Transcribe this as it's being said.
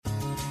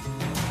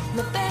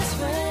My best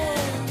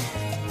friend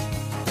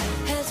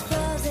has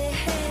fuzzy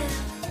hair.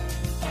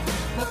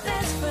 My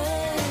best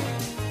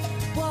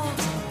friend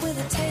walks with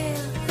a tail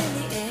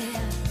in the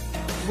air.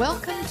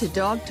 Welcome to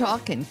Dog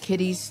Talk and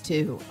Kitties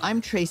Too.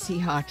 I'm Tracy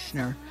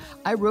Hotchner.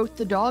 I wrote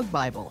the Dog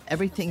Bible,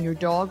 Everything Your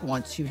Dog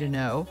Wants You to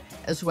Know,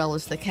 as well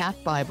as the Cat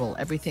Bible,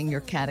 Everything Your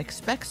Cat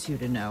Expects You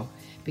to Know,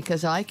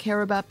 because I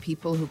care about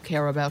people who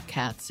care about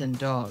cats and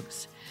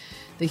dogs.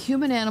 The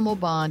human-animal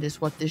bond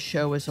is what this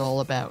show is all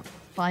about.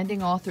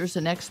 Finding authors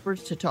and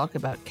experts to talk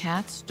about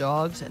cats,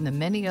 dogs, and the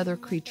many other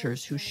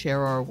creatures who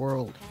share our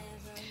world.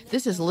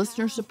 This is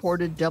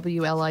listener-supported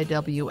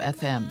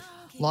WLIW-FM,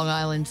 Long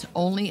Island's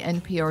only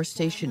NPR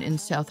station in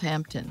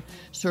Southampton,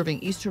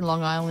 serving eastern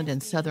Long Island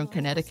and southern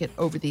Connecticut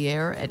over the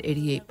air at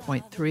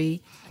 88.3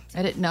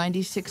 and at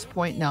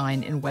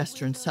 96.9 in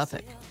western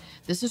Suffolk.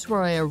 This is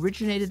where I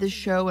originated the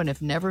show and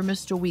have never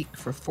missed a week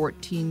for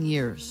 14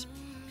 years.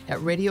 At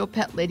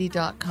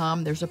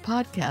RadioPetLady.com, there's a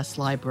podcast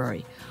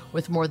library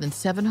with more than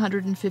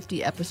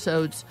 750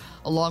 episodes,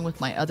 along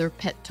with my other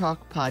Pet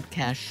Talk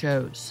podcast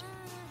shows.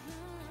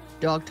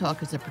 Dog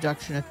Talk is a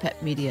production of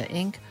Pet Media,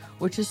 Inc.,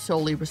 which is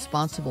solely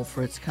responsible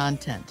for its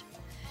content.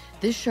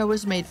 This show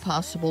is made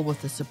possible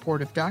with the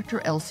support of Dr.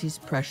 Elsie's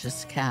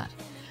Precious Cat,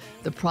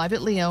 the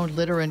privately owned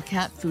litter and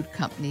cat food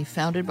company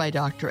founded by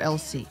Dr.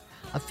 Elsie,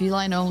 a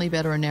feline-only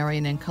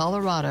veterinarian in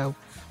Colorado,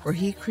 where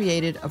he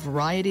created a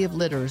variety of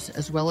litters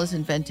as well as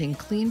inventing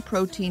clean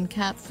protein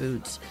cat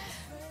foods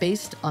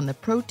based on the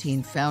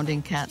protein found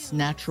in cats'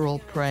 natural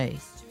prey.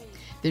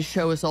 This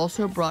show is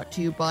also brought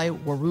to you by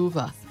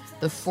Waruva,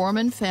 the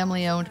Foreman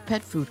family-owned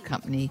pet food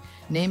company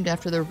named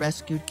after their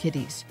rescued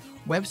kitties,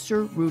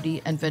 Webster,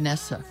 Rudy, and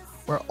Vanessa,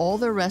 where all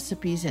their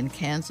recipes in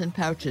cans and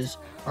pouches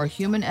are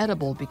human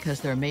edible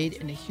because they're made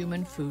in a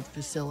human food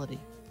facility.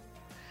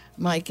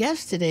 My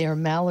guests today are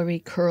Mallory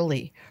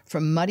Kerley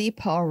from Muddy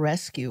Paws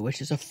Rescue, which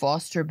is a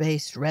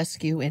foster-based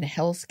rescue in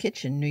Hell's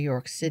Kitchen, New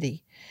York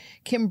City.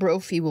 Kim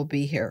Brophy will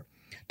be here,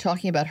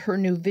 talking about her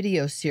new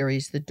video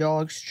series, The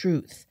Dog's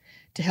Truth,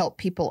 to help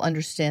people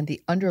understand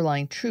the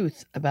underlying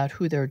truth about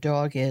who their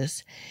dog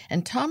is.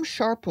 And Tom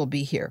Sharp will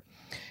be here,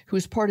 who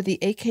is part of the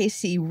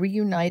AKC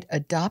Reunite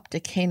Adopt a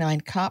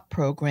Canine Cop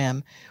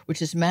program, which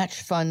has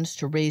matched funds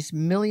to raise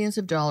millions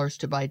of dollars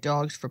to buy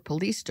dogs for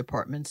police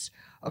departments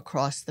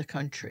across the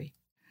country.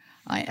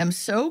 I am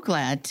so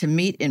glad to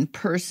meet in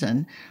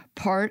person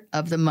part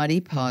of the Muddy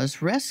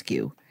Paws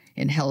Rescue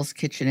in Hell's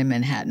Kitchen in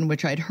Manhattan,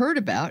 which I'd heard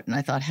about, and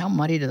I thought, how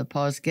muddy do the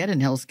paws get in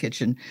Hell's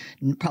Kitchen?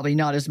 Probably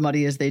not as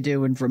muddy as they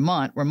do in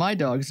Vermont, where my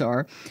dogs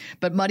are.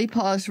 But Muddy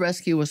Paws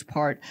Rescue was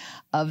part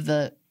of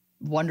the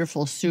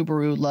wonderful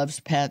Subaru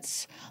Loves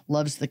Pets,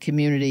 Loves the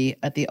Community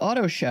at the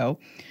auto show.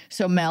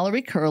 So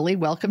Mallory Kerley,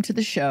 welcome to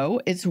the show.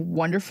 It's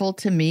wonderful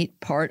to meet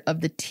part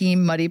of the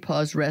team Muddy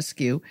Paws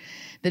Rescue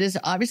that is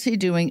obviously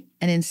doing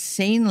an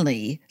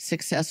insanely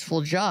successful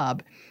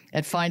job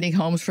at finding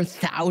homes for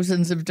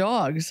thousands of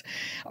dogs.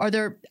 Are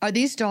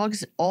these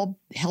dogs all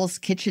Hell's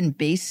Kitchen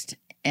based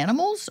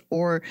animals,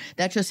 or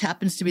that just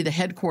happens to be the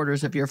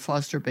headquarters of your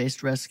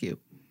foster-based rescue?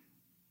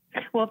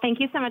 Well, thank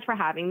you so much for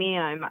having me.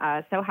 I'm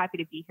so happy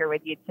to be here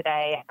with you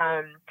today.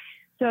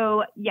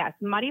 So yes,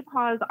 Muddy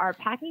Paws, our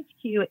pack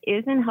HQ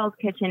is in Hell's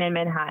Kitchen in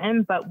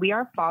Manhattan, but we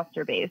are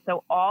foster-based.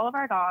 So all of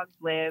our dogs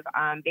live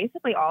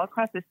basically all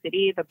across the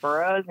city, the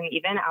boroughs, and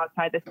even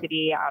outside the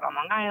city, out on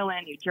Long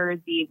Island, New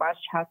Jersey,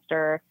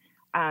 Westchester.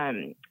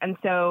 And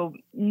so,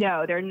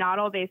 no, they're not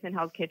all based in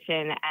Hell's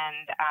Kitchen.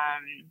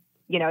 And,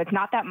 it's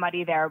not that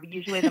muddy there.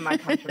 Usually the mud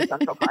comes from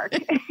Central Park.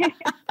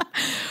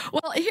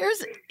 Well,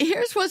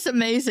 here's what's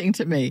amazing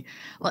to me.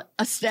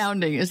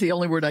 Astounding is the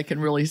only word I can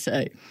really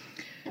say.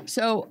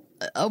 So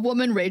a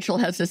woman, Rachel,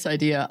 has this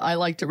idea, I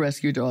like to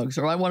rescue dogs,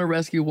 or I want to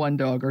rescue one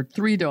dog or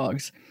three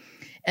dogs.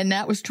 And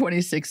that was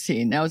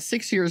 2016. Now it's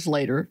 6 years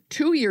later,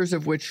 2 years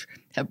of which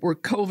were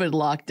COVID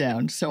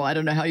lockdown. So I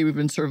don't know how you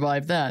even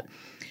survived that.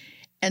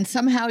 And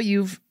somehow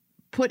you've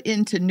put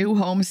into new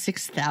homes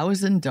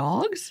 6,000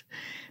 dogs?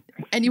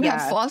 And you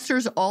have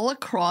fosters all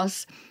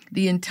across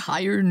the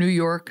entire New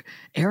York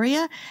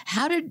area.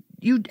 How do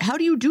you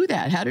do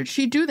that? How did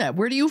she do that?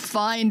 Where do you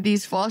find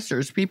these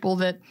fosters, people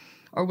that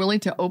are willing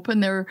to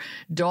open their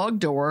dog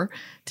door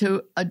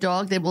to a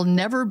dog that will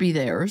never be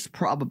theirs,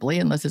 probably,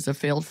 unless it's a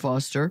failed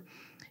foster,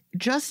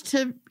 just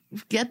to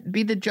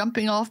be the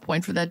jumping off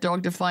point for that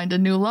dog to find a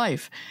new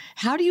life?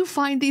 How do you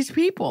find these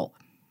people?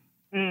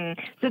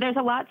 So there's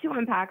a lot to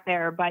unpack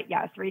there, but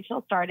yes,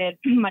 Rachel started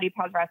Muddy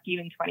Paws Rescue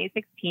in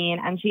 2016,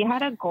 and she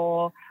had a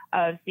goal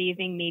of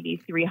saving maybe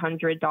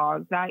 300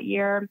 dogs that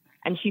year,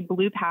 and she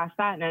blew past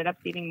that and ended up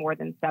saving more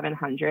than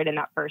 700 in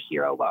that first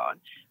year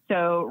alone.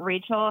 So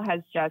Rachel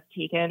has just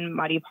taken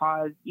Muddy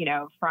Paws,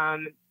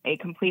 from a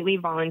completely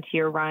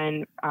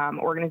volunteer-run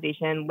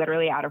organization,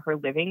 literally out of her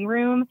living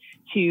room,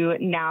 to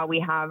now we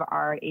have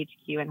our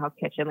HQ in Hell's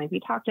Kitchen, like we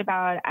talked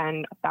about,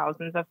 and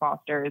thousands of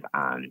fosters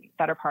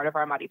that are part of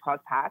our Muddy Paws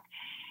pack.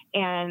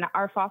 And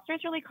our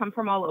fosters really come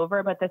from all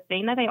over, but the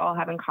thing that they all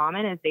have in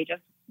common is they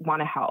just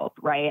want to help,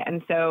 right?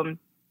 And so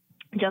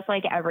just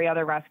like every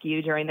other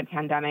rescue during the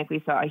pandemic,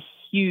 we saw a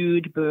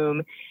huge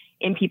boom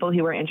in people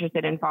who were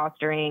interested in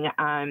fostering.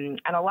 And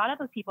a lot of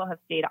those people have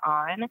stayed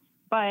on,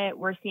 but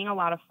we're seeing a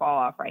lot of fall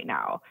off right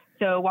now.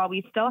 So while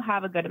we still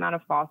have a good amount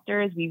of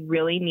fosters, we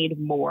really need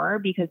more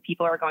because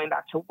people are going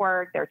back to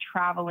work, they're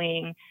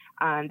traveling,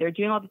 they're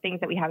doing all the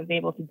things that we haven't been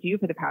able to do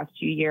for the past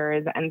 2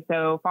 years. And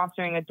so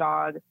fostering a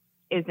dog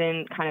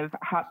isn't kind of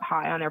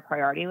high on their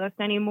priority list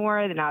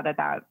anymore now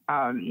that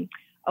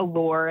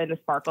allure and the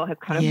sparkle has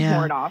kind of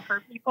worn off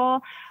for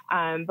people.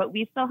 But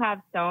we still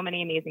have so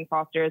many amazing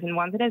fosters and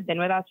ones that have been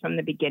with us from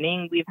the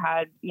beginning. We've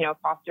had,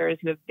 fosters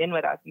who have been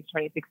with us since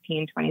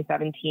 2016,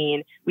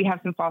 2017. We have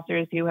some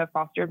fosters who have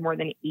fostered more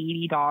than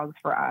 80 dogs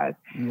for us.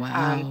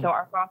 Wow. So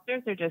our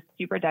fosters are just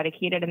super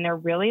dedicated and they're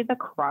really the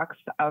crux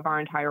of our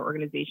entire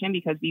organization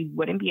because we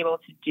wouldn't be able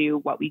to do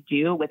what we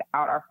do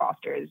without our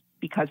fosters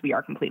because we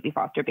are completely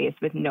foster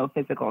based with no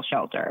physical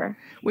shelter.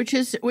 Which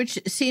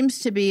seems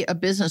to be a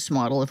business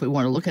model, if we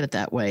want to look at it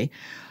that way,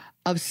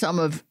 of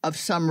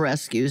some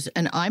rescues.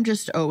 And I'm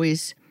just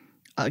always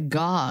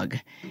agog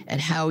at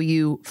how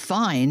you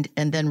find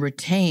and then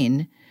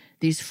retain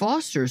these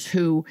fosters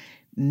who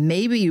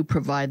maybe you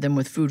provide them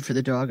with food for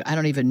the dog. I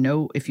don't even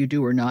know if you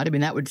do or not. I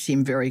mean, that would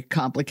seem very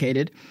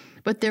complicated.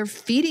 But they're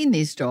feeding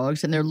these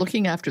dogs and they're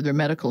looking after their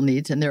medical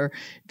needs and they're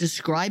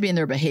describing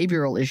their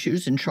behavioral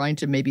issues and trying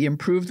to maybe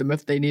improve them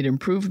if they need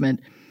improvement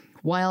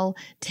while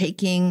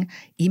taking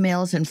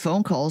emails and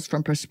phone calls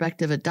from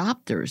prospective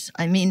adopters.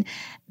 I mean,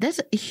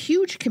 that's a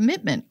huge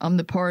commitment on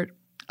the part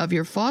of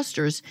your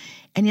fosters,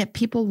 and yet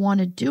people want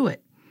to do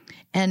it.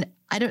 And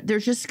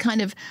there's just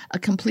kind of a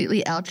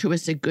completely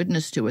altruistic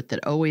goodness to it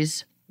that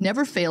always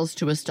never fails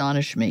to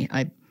astonish me.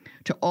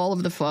 To all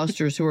of the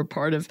fosters who are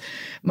part of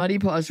Muddy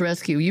Paws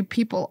Rescue, you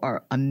people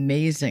are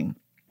amazing.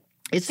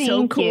 It's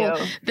so cool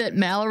that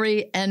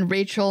Mallory and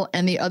Rachel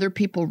and the other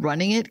people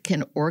running it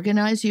can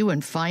organize you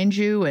and find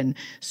you and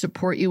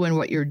support you in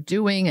what you're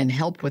doing and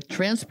help with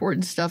transport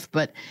and stuff.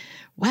 But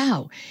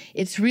wow,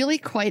 it's really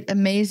quite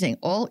amazing.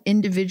 All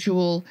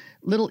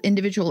little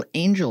individual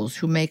angels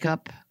who make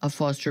up a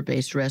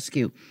foster-based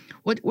rescue.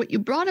 What you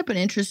brought up an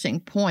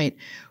interesting point,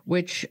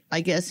 which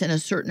I guess in a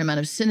certain amount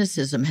of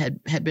cynicism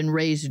had been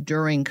raised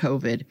during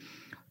COVID.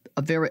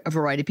 A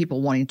variety of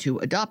people wanting to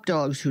adopt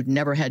dogs who'd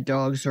never had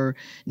dogs or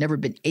never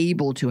been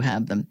able to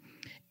have them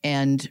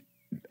and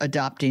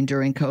adopting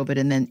during COVID.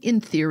 And then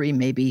in theory,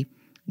 maybe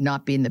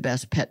not being the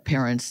best pet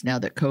parents now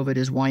that COVID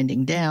is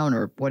winding down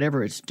or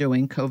whatever it's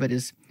doing. COVID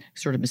is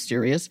sort of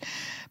mysterious,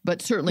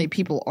 but certainly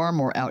people are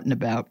more out and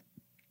about.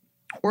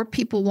 Or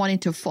people wanting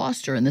to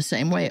foster in the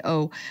same way.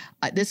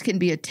 This can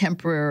be a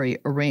temporary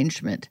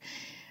arrangement.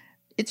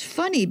 It's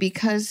funny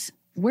because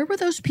where were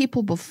those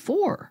people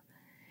before?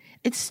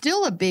 It's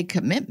still a big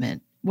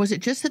commitment. Was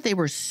it just that they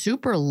were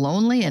super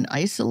lonely and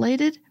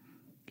isolated?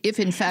 If,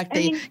 in fact,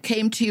 they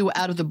came to you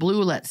out of the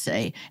blue, let's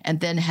say, and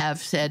then have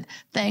said,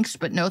 thanks,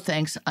 but no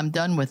thanks, I'm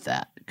done with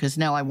that because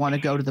now I want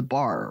to go to the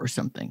bar or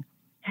something.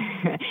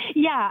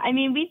 Yeah,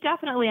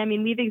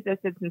 we've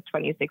existed since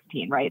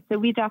 2016, right? So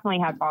we definitely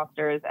had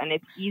fosters, and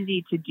it's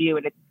easy to do,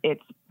 and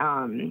it's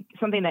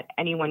something that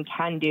anyone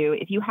can do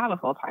if you have a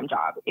full-time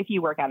job, if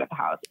you work out of the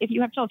house, if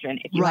you have children,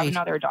 if you have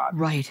another dog.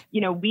 Right.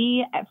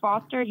 We at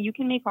Foster, you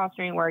can make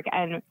fostering work,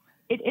 and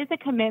it is a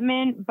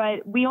commitment,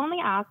 but we only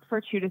ask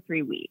for 2 to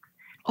 3 weeks.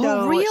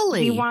 So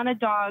really? We want a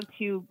dog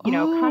to,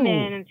 come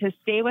in and to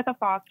stay with a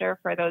foster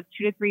for those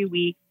 2 to 3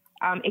 weeks.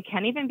 It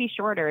can even be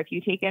shorter. If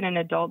you take in an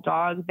adult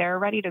dog, they're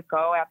ready to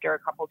go after a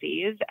couple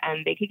days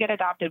and they could get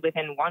adopted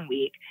within 1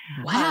 week.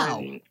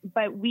 Wow.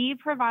 But we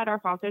provide our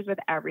fosters with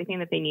everything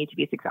that they need to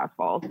be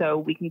successful. So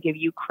we can give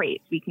you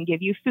crates. We can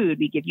give you food.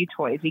 We give you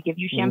toys. We give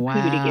you shampoo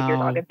to give your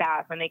dog a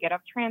bath when they get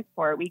off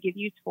transport. We give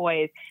you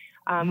toys.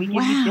 We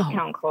give you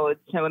discount codes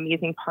to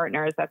amazing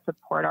partners that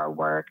support our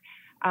work.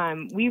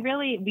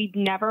 We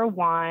never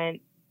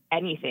want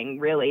anything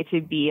really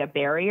to be a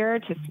barrier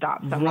to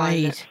stop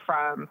someone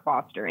from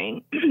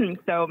fostering.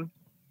 So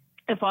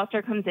if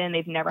foster comes in,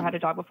 they've never had a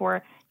dog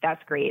before,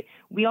 that's great.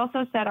 We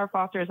also set our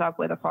fosters up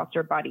with a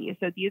foster buddy.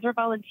 So these are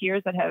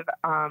volunteers that have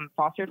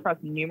fostered for us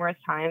numerous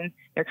times.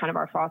 They're kind of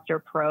our foster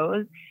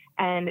pros,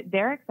 and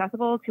they're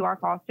accessible to our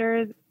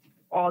fosters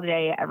all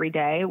day, every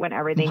day,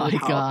 whenever they need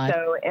help.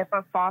 So if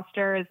a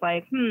foster is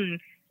like,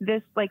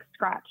 this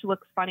scratch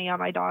looks funny on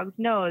my dog's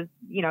nose,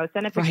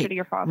 send a picture to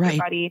your foster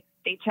buddy.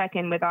 They check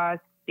in with us.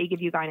 They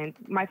give you guidance.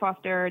 My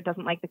foster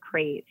doesn't like the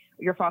crate.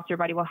 Your foster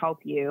buddy will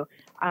help you.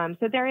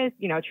 So there is,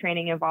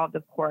 training involved,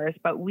 of course,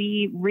 but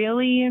we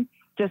really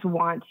just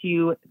want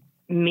to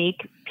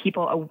make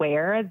people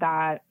aware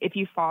that if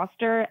you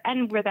foster,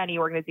 and with any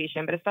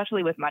organization, but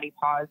especially with Muddy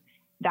Paws,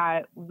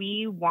 that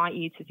we want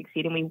you to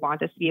succeed and we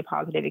want this to be a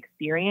positive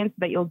experience,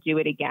 that you'll do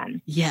it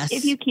again. Yes.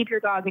 If you keep your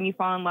dog and you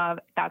fall in love,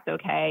 that's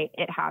okay.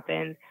 It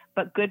happens.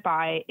 But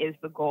goodbye is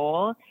the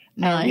goal.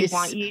 Nice. And we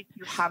want you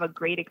to have a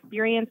great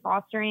experience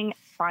fostering,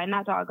 find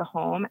that dog a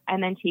home,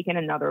 and then take in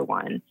another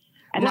one.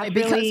 And that's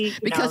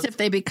because if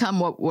they become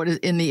what is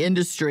in the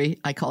industry,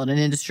 I call it an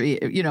industry,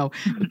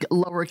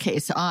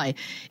 lowercase I,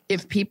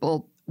 if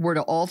people were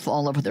to all fall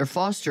in love with their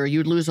foster,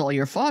 you'd lose all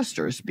your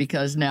fosters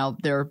because now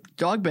their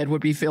dog bed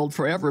would be filled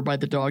forever by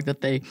the dog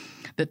that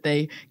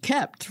they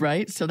kept,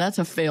 right? So that's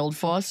a failed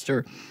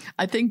foster.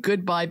 I think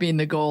goodbye being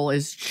the goal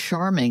is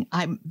charming.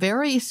 I'm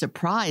very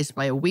surprised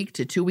by a week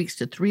to 2 weeks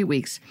to 3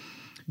 weeks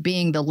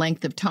being the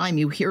length of time.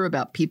 You hear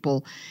about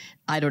people,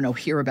 I don't know,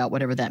 hear about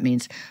whatever that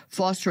means,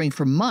 fostering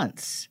for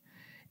months.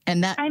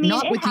 And that,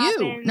 not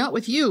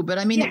with you, but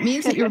I mean, it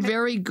means that you're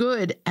very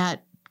good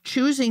at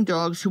choosing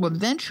dogs who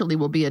eventually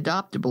will be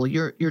adoptable.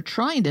 You're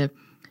trying to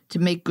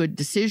make good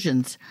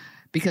decisions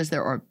because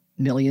there are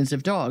millions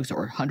of dogs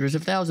or hundreds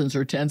of thousands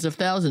or tens of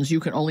thousands. You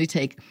can only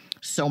take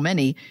so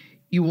many.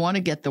 You want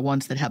to get the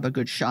ones that have a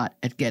good shot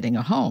at getting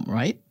a home,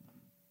 right?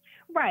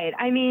 Right.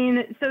 I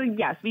mean, so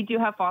yes, we do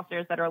have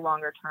fosters that are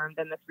longer term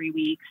than the 3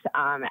 weeks,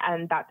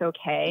 and that's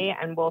okay.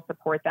 And we'll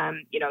support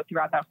them,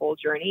 throughout that whole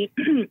journey.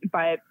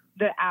 But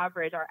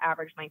our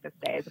average length of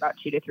stay is about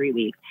 2 to 3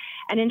 weeks.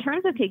 And in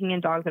terms of taking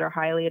in dogs that are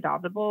highly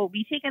adoptable,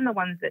 we take in the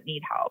ones that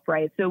need help,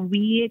 right? So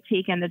we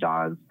take in the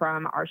dogs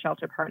from our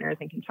shelter partners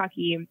in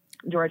Kentucky,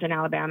 Georgia, and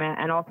Alabama,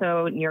 and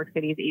also New York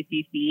City's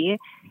ACC.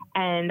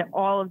 And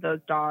all of those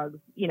dogs,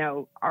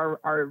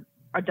 are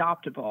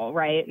adoptable,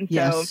 right? And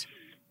yes. So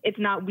it's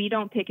not, we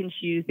don't pick and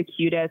choose the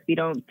cutest. We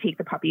don't take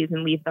the puppies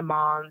and leave the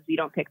moms. We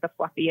don't pick the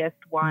fluffiest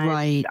ones.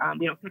 Right.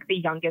 We don't pick the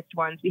youngest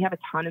ones. We have a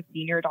ton of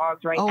senior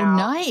dogs now. Oh,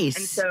 nice.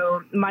 And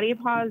so Muddy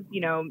Paws, we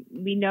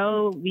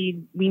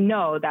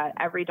know that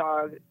every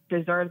dog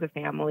deserves a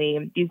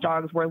family. These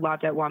dogs were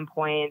loved at one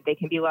point. They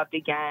can be loved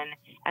again.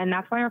 And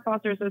that's why our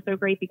fosters are so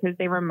great, because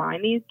they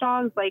remind these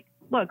dogs, like,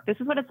 look, this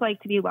is what it's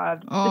like to be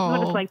loved. This is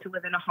what it's like to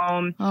live in a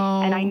home.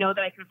 And I know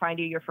that I can find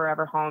you your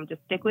forever home.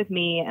 Just stick with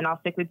me and I'll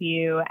stick with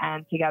you,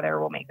 and together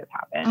we'll make this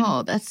happen.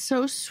 Oh, that's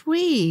so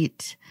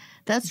sweet.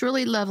 That's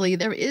really lovely.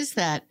 There is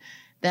that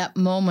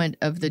moment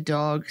of the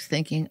dog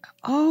thinking,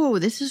 oh,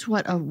 this is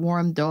what a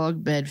warm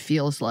dog bed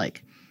feels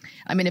like.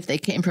 I mean, if they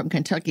came from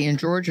Kentucky and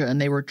Georgia and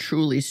they were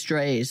truly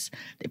strays,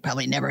 they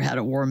probably never had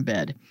a warm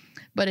bed.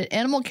 But at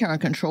Animal Care and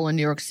Control in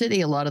New York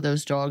City, a lot of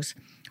those dogs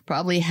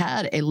probably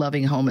had a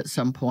loving home at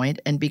some point,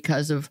 and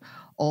because of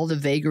all the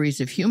vagaries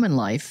of human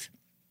life,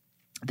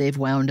 they've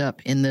wound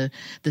up in the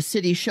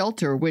city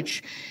shelter,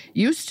 which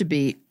used to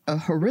be a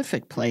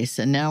horrific place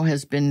and now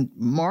has been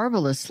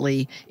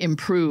marvelously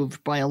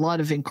improved by a lot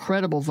of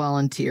incredible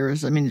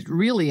volunteers. I mean, it's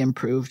really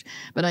improved.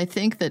 But I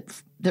think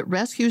that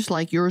rescues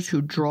like yours,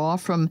 who draw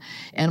from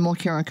Animal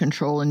Care and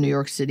Control in New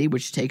York City,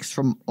 which takes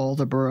from all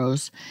the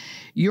boroughs,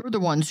 you're the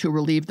ones who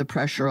relieve the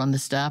pressure on the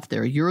staff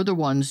there. You're the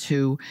ones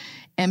who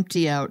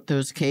empty out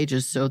those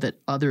cages so that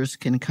others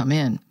can come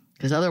in,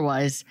 because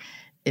otherwise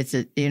it's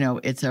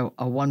a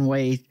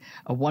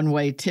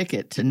one-way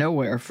ticket to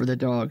nowhere for the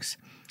dogs.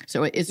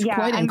 So it's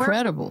quite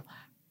incredible.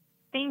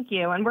 Thank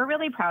you. And we're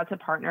really proud to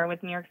partner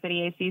with New York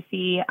City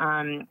ACC,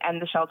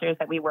 and the shelters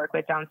that we work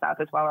with down south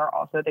as well are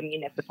also the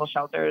municipal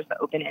shelters, the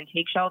open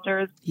intake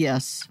shelters.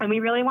 Yes. And we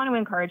really want to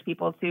encourage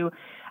people to,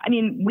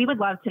 we would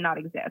love to not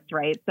exist,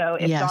 right? So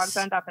if dogs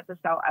end up at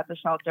the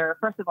shelter,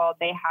 first of all,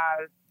 they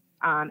have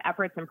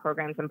efforts and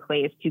programs in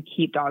place to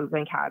keep dogs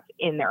and cats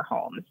in their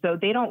homes. So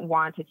they don't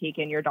want to take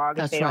in your dog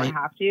if they don't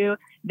have to.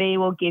 They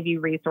will give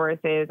you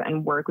resources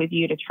and work with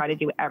you to try to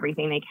do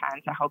everything they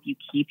can to help you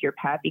keep your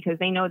pet, because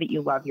they know that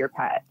you love your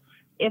pet.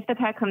 If the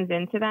pet comes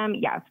into them,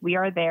 yes, we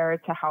are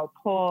there to help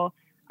pull.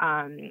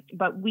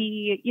 But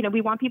we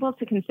want people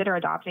to consider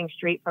adopting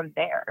straight from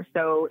there.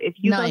 So if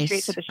you go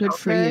straight to the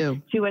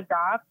shelter to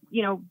adopt,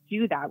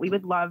 do that. We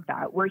would love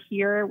that. We're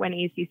here when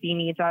ACC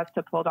needs us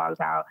to pull dogs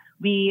out.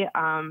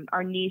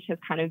 Our niche has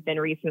kind of been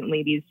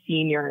recently these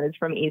seniors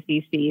from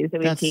ACC. So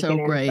we've taken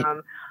in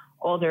some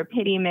older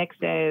pity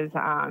mixes,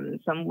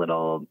 some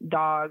little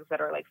dogs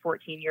that are like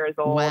 14 years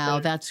old.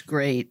 Wow, that's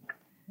great.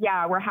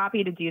 Yeah, we're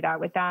happy to do that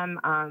with them.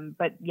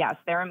 But yes,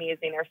 they're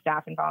amazing. Their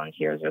staff and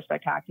volunteers are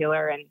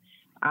spectacular. And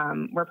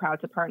we're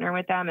proud to partner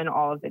with them and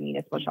all of the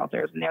municipal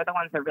shelters, and they're the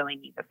ones that really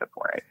need the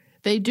support.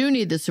 They do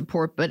need the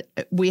support, but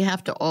we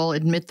have to all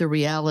admit the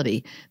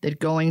reality that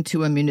going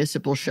to a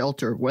municipal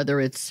shelter, whether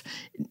it's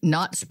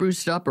not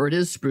spruced up or it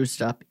is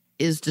spruced up,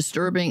 is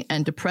disturbing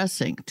and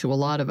depressing to a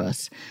lot of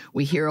us.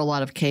 We hear a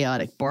lot of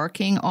chaotic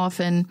barking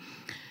often.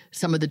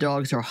 Some of the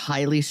dogs are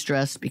highly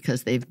stressed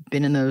because they've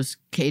been in those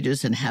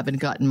cages and haven't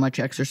gotten much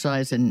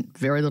exercise and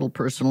very little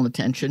personal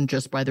attention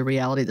just by the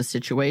reality of the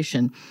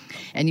situation.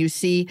 And you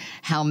see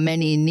how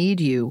many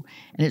need you.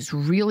 And it's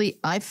really,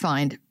 I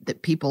find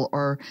that people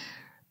are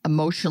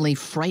emotionally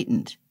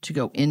frightened to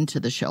go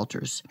into the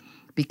shelters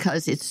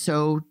because it's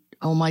so,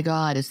 oh my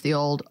God, it's the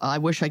old, I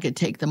wish I could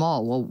take them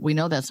all. Well, we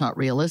know that's not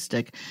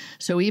realistic.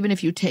 So even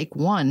if you take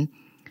one,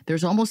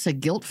 there's almost a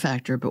guilt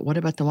factor, but what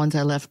about the ones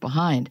I left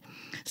behind?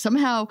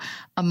 Somehow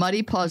a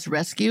Muddy Paws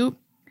rescue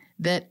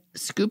that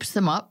scoops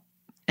them up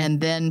and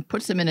then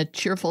puts them in a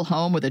cheerful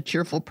home with a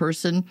cheerful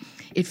person,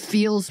 it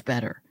feels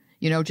better,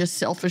 just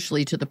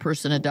selfishly to the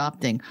person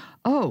adopting.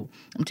 Oh,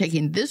 I'm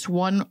taking this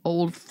one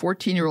old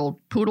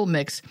 14-year-old poodle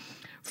mix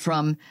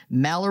from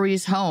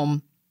Mallory's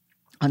home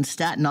on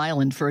Staten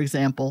Island, for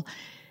example.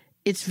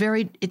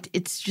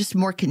 it's just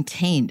more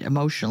contained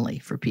emotionally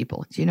for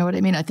people. Do you know what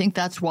I mean? I think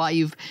that's why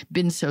you've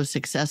been so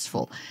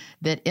successful,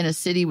 that in a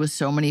city with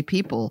so many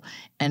people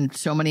and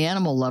so many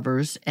animal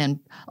lovers and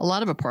a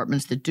lot of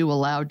apartments that do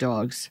allow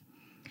dogs,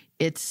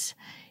 it's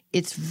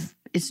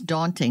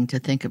daunting to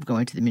think of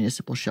going to the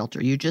municipal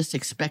shelter. You just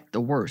expect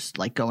the worst,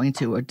 like going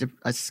to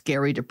a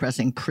scary,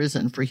 depressing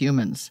prison for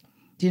humans.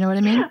 Do you know what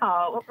I mean?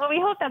 Oh, well, we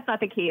hope that's not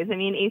the case. I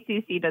mean,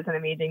 ACC does an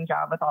amazing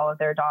job with all of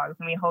their dogs,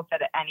 and we hope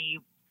that any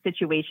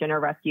situation or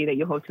rescue that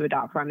you hope to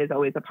adopt from is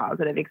always a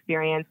positive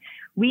experience.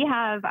 We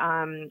have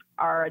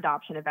our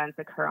adoption events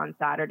occur on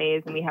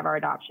Saturdays, and we have our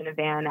adoption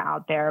van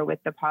out there with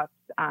the pups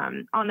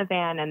on the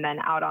van and then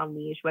out on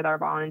leash with our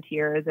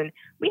volunteers. And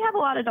we have a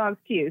lot of dogs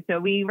too. So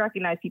we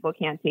recognize people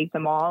can't take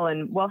them all,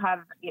 and we'll have,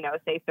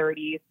 say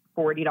 30,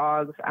 40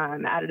 dogs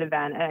at an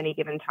event at any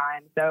given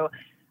time. So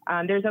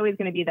there's always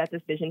going to be that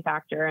decision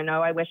factor. And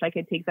I wish I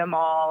could take them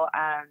all.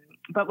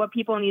 But what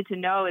people need to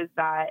know is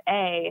that,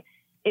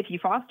 if you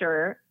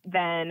foster,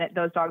 then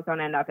those dogs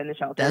don't end up in the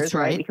shelters. That's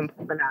right. We can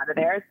pull them out of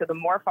there. So the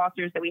more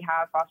fosters that we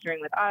have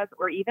fostering with us,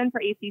 or even for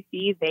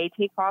ACC, they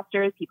take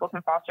fosters. People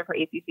can foster for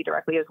ACC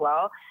directly as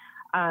well.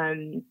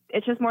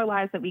 It's just more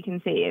lives that we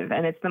can save.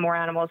 And it's the more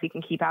animals we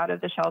can keep out of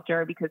the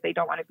shelter because they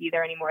don't want to be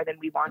there anymore than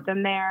we want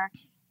them there.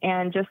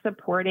 And just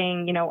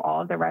supporting,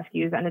 all of the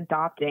rescues and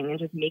adopting and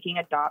just making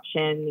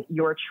adoption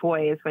your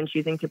choice when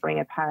choosing to bring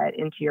a pet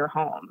into your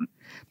home.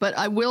 But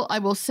I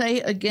will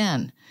say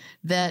again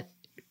that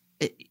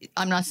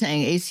I'm not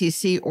saying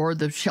ACC or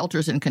the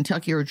shelters in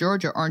Kentucky or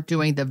Georgia aren't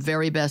doing the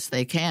very best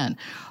they can.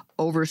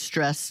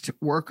 Overstressed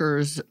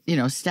workers,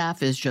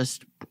 staff is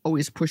just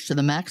always pushed to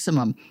the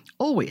maximum,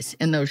 always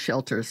in those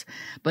shelters.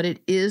 But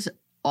it is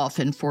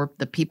often for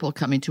the people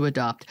coming to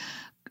adopt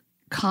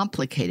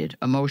complicated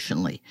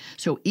emotionally.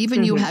 So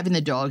even you having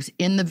the dogs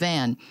in the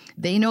van,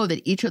 they know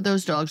that each of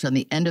those dogs on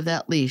the end of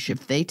that leash,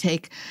 if they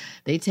take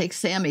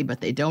Sammy,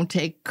 but they don't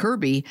take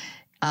Kirby,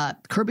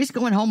 Kirby's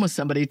going home with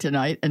somebody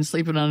tonight and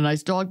sleeping on a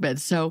nice dog bed.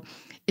 So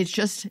it's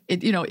just,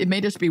 it may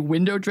just be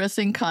window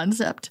dressing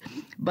concept,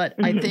 but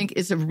I think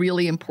it's a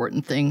really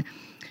important thing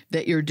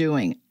that you're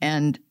doing.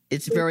 And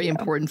it's very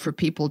important for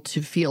people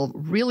to feel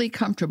really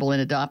comfortable in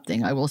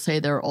adopting. I will say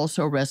there are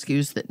also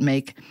rescues that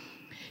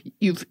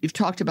you've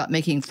talked about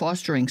making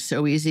fostering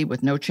so easy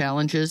with no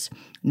challenges,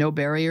 no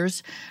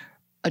barriers.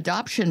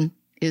 Adoption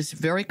is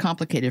very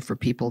complicated for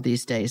people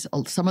these days.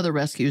 Some of the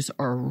rescues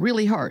are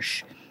really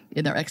harsh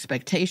in their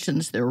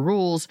expectations, their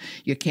rules.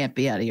 You can't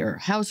be out of your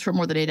house for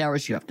more than 8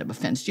 hours. You have to have a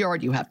fenced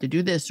yard. You have to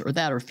do this or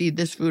that or feed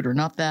this food or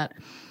not that.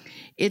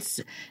 It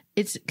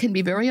can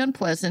be very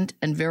unpleasant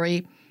and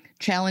very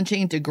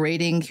challenging,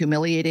 degrading,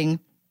 humiliating,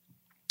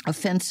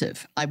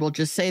 offensive. I will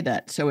just say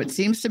that. So it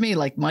seems to me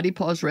like Muddy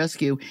Paws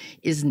Rescue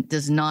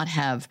does not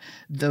have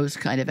those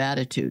kind of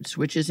attitudes,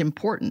 which is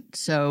important.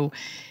 So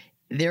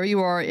there you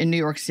are in New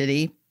York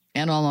City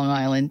and on Long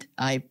Island.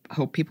 I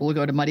hope people will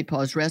go to Muddy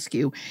Paws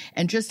Rescue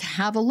and just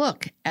have a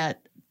look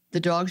at the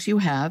dogs you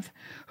have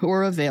who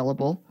are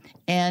available.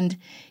 And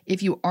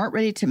if you aren't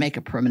ready to make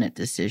a permanent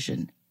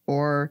decision,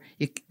 or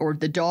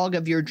the dog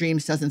of your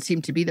dreams doesn't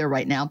seem to be there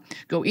right now,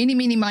 go eeny,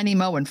 meeny, miny,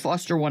 mo and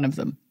foster one of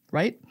them,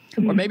 right?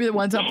 Or maybe the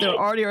ones up there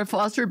already are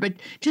fostered, but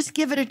just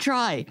give it a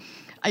try.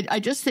 I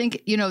just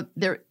think,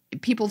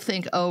 people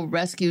think,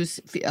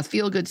 rescue's a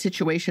feel-good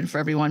situation for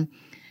everyone.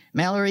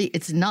 Mallory,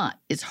 it's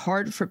not. It's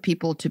hard for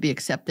people to be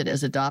accepted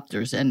as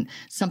adopters, and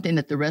something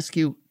that the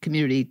rescue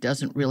community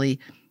doesn't really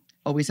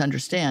always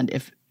understand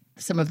if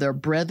some of their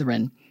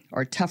brethren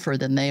are tougher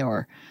than they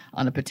are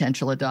on a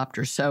potential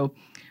adopter. So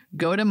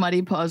go to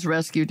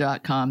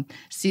muddypawsrescue.com,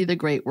 see the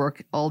great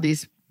work all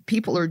these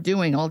people are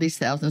doing, all these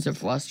thousands of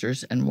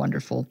fosters and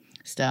wonderful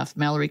staff.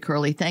 Mallory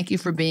Kerley, thank you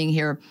for being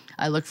here.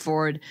 I look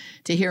forward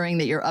to hearing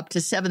that you're up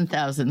to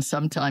 7,000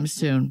 sometime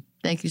soon.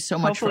 Thank you so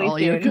much for all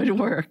your good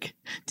work.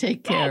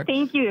 Take care.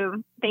 Thank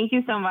you. Thank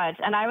you so much.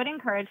 And I would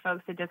encourage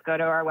folks to just go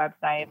to our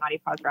website,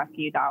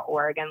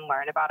 muddypawsrescue.org, and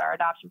learn about our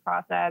adoption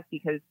process,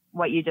 because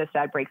what you just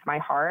said breaks my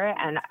heart.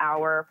 And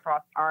our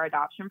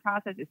adoption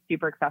process is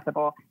super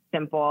accessible,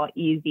 simple,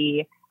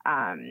 easy.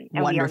 And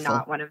we are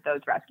not one of those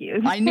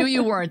rescues. I knew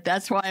you weren't.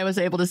 That's why I was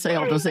able to say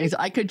all those things.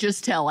 I could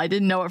just tell. I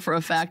didn't know it for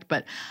a fact,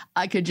 but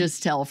I could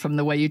just tell from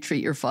the way you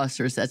treat your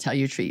fosters. That's how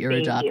you treat your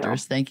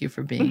adopters. Thank you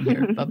for being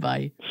here.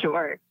 Bye-bye.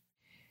 Sure.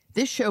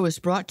 This show is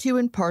brought to you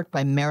in part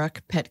by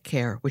Merrick Pet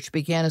Care, which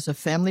began as a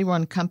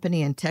family-run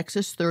company in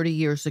Texas 30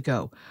 years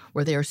ago,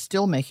 where they are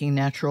still making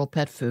natural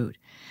pet food.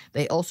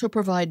 They also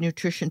provide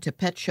nutrition to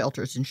pet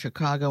shelters in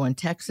Chicago and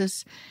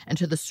Texas, and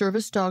to the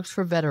service dogs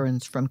for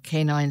veterans from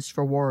Canines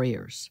for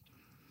Warriors.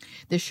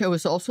 This show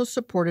is also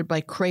supported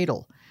by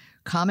Cradle,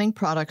 calming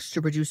products to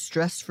reduce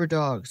stress for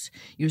dogs,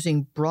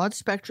 using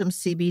broad-spectrum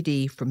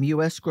CBD from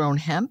U.S.-grown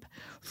hemp,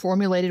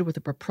 formulated with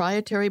a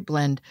proprietary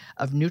blend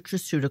of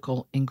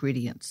nutraceutical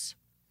ingredients.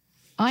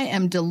 I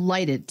am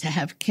delighted to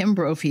have Kim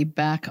Brophy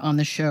back on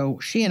the show.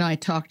 She and I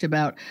talked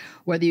about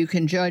whether you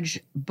can judge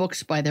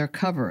books by their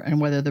cover and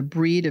whether the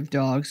breed of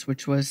dogs,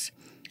 which was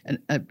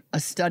a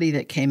study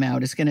that came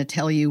out is going to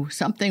tell you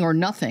something or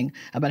nothing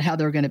about how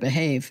they're going to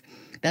behave.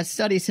 That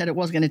study said it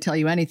wasn't going to tell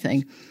you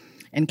anything.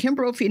 And Kim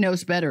Brophy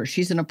knows better.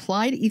 She's an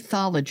applied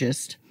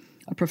ethologist,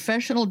 a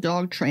professional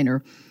dog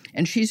trainer,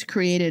 and she's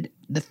created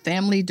the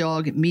Family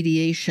Dog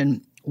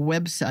Mediation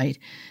website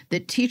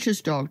that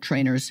teaches dog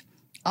trainers,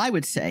 I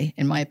would say,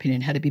 in my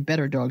opinion, how to be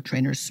better dog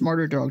trainers,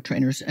 smarter dog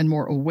trainers, and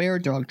more aware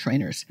dog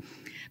trainers.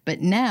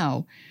 But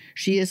now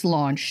she has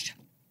launched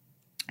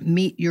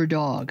Meet Your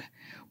Dog,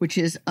 which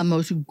is a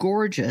most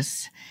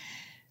gorgeous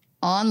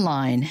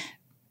online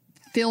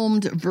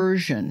filmed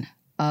version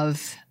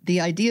of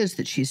the ideas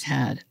that she's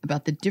had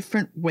about the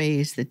different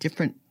ways that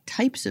different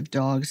types of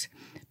dogs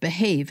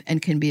behave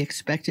and can be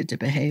expected to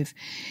behave.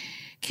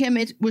 Kim,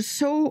 it was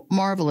so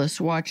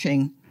marvelous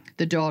watching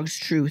The Dog's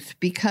Truth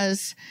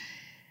because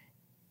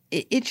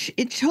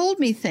it told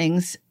me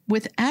things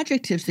with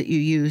adjectives that you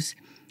use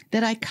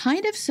that I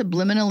kind of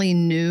subliminally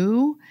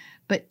knew,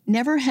 but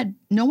no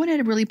one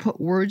had really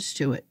put words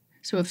to it.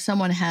 So if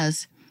someone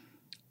has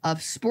a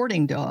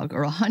sporting dog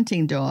or a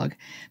hunting dog,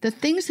 the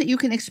things that you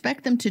can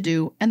expect them to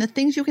do and the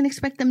things you can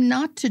expect them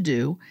not to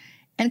do,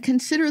 and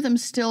consider them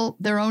still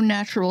their own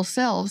natural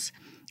selves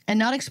and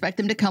not expect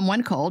them to come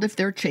when called if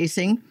they're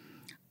chasing,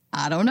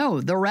 I don't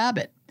know, the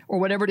rabbit or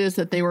whatever it is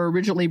that they were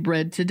originally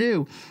bred to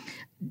do.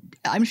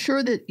 I'm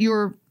sure that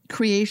your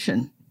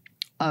creation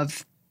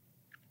of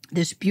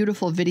this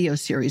beautiful video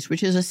series,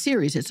 which is a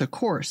series, it's a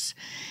course,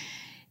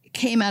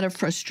 came out of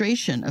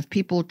frustration of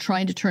people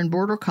trying to turn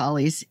border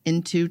collies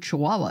into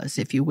chihuahuas,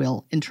 if you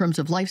will, in terms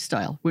of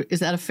lifestyle. Is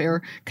that a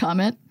fair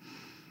comment?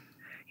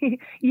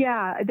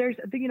 Yeah, there's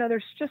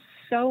just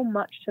so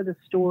much to the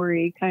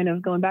story, kind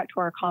of going back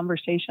to our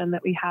conversation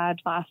that we had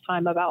last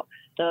time about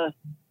the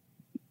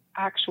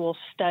actual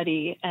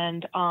study.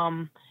 And,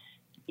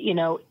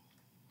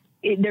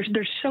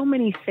 there's so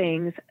many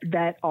things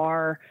that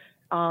are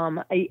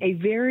a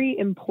very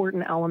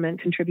important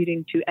element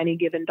contributing to any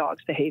given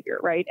dog's behavior,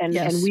 right? And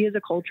yes. And we as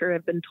a culture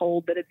have been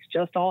told that it's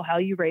just all how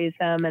you raise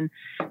them. And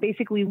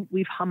basically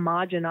we've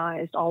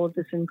homogenized all of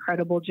this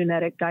incredible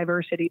genetic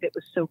diversity that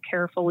was so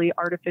carefully,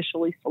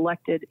 artificially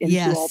selected into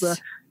yes. all the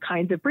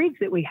kinds of breeds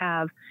that we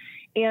have.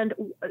 And,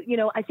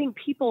 I think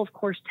people, of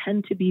course,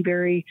 tend to be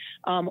very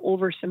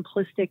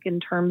oversimplistic in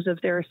terms of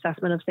their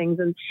assessment of things.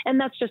 And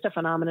that's just a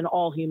phenomenon.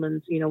 All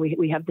humans,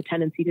 we have the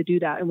tendency to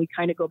do that. And we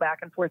kind of go back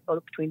and forth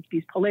between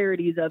these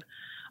polarities of,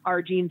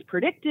 are genes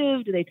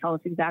predictive? Do they tell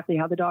us exactly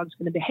how the dog's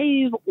going to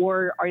behave?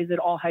 Or is it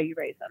all how you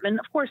raise them? And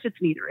of course, it's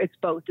neither. It's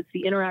both. It's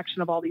the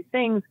interaction of all these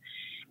things.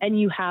 And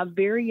you have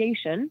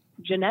variation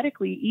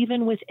genetically,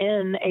 even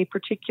within a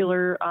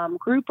particular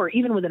group or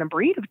even within a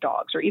breed of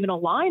dogs or even a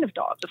line of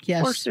dogs. Of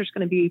yes. course, there's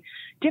going to be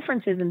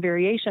differences in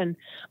variation.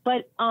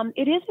 But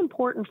it is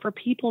important for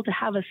people to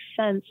have a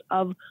sense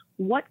of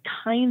what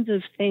kinds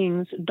of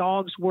things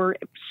dogs were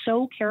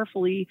so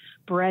carefully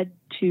bred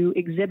to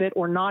exhibit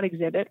or not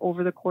exhibit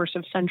over the course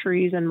of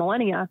centuries and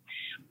millennia,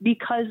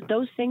 because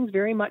those things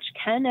very much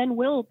can and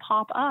will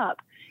pop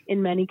up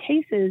in many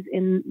cases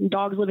in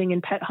dogs living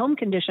in pet home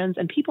conditions.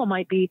 And people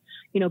might be,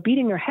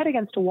 beating their head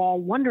against a wall,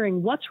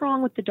 wondering what's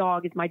wrong with the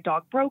dog. Is my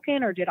dog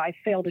broken, or did I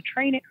fail to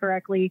train it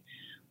correctly?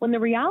 When the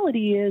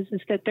reality is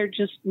that they're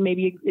just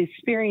maybe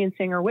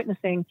experiencing or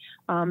witnessing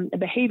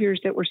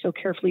behaviors that were so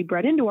carefully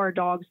bred into our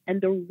dogs.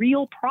 And the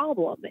real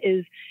problem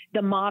is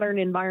the modern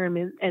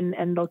environment and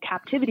the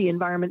captivity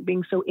environment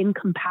being so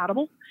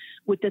incompatible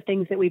with the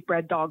things that we've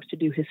bred dogs to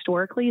do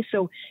historically.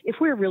 So if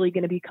we're really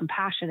going to be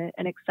compassionate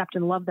and accept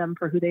and love them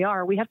for who they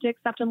are, we have to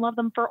accept and love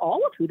them for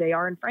all of who they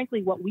are and,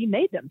 frankly, what we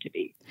made them to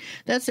be.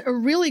 That's a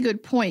really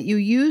good point. You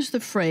use the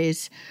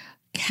phrase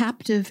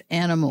captive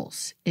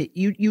animals.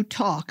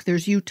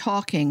 There's you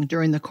talking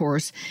during the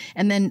course,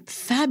 and then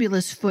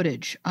fabulous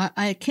footage.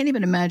 I can't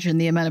even imagine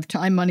the amount of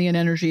time, money, and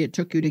energy it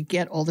took you to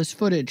get all this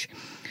footage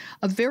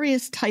of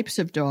various types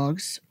of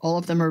dogs. All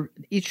of them are,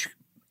 each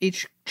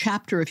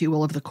chapter, if you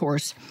will, of the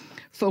course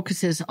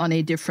focuses on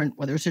a different,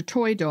 whether it's a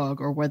toy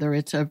dog or whether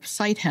it's a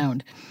sight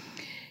hound.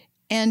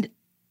 And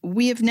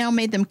we have now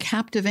made them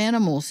captive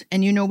animals.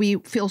 And, we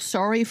feel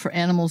sorry for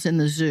animals in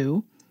the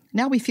zoo.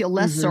 Now we feel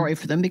less sorry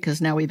for them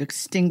because now we've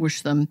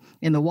extinguished them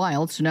in the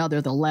wild. So now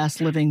they're the last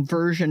living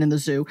version in the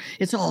zoo.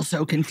 It's all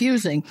so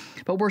confusing.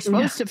 But we're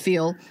supposed to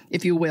feel,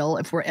 if you will,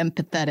 if we're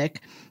empathetic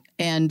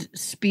and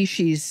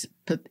species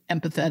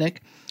empathetic,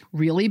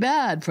 really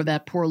bad for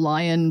that poor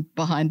lion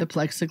behind the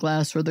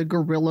plexiglass or the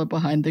gorilla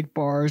behind the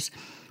bars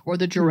or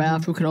the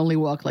giraffe who can only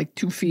walk like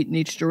 2 feet in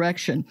each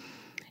direction.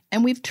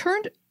 And we've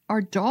turned our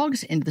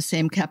dogs into the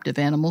same captive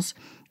animals.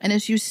 And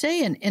as you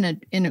say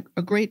in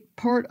a great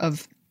part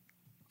of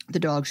The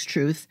Dog's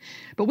Truth,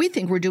 but we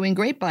think we're doing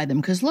great by them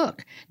because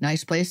look,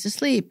 nice place to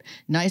sleep,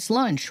 nice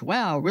lunch.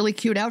 Wow, really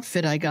cute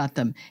outfit I got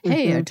them.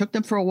 Hey, I took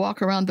them for a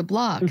walk around the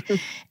block.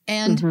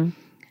 And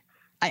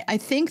I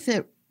think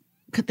that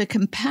the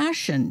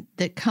compassion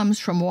that comes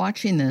from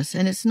watching this,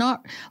 and it's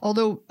not,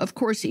 although of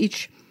course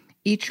each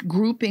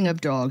grouping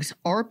of dogs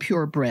are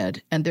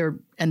purebred and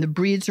the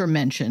breeds are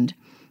mentioned,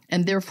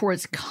 And therefore,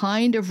 it's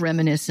kind of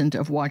reminiscent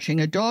of watching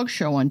a dog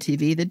show on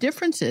TV. The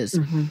difference is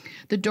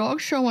the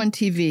dog show on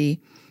TV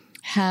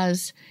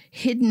has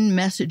hidden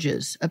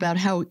messages about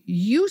how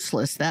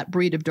useless that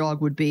breed of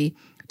dog would be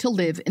to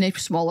live in a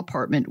small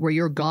apartment where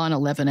you're gone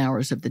 11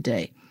 hours of the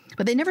day.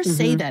 But they never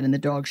say that in the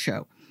dog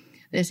show.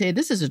 They say,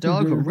 this is a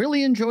dog who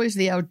really enjoys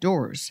the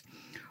outdoors,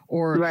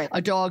 or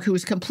a dog who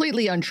is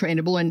completely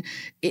untrainable. And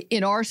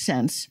in our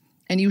sense,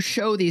 and you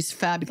show these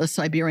fabulous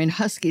Siberian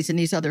Huskies and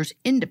these others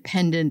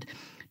independent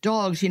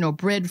dogs,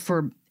 bred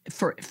for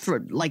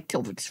like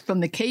from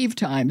the cave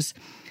times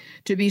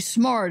to be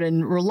smart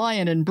and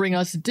reliant and bring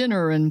us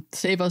dinner and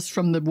save us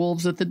from the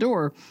wolves at the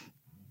door.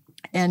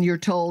 And you're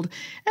told,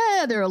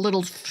 they're a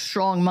little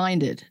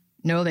strong-minded.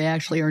 No, they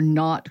actually are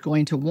not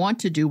going to want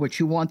to do what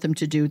you want them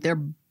to do.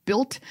 They're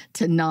built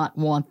to not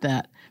want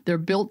that. They're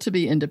built to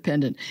be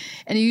independent.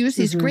 And you use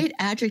these great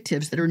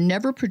adjectives that are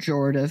never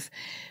pejorative,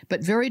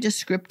 but very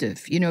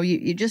descriptive. You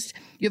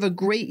have a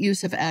great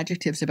use of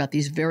adjectives about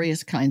these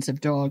various kinds of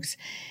dogs.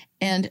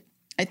 And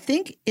I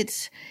think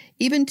it's,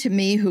 even to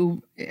me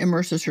who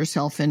immerses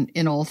herself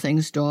in all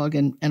things dog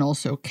and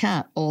also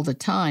cat all the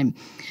time,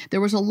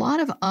 there was a lot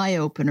of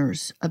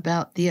eye-openers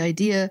about the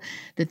idea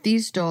that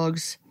these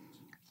dogs,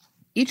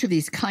 each of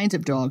these kinds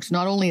of dogs,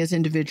 not only as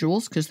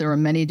individuals, because there are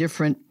many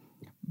different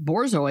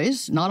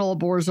Borzois, not all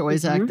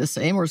Borzois act the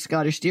same, or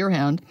Scottish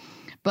Deerhound,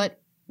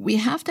 but we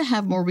have to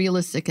have more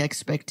realistic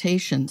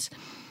expectations.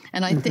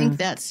 And I think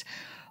that's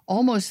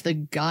almost the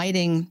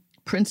guiding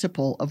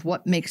principle of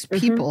what makes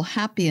people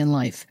happy in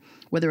life,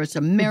 whether it's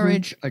a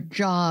marriage, a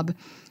job,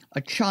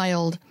 a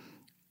child,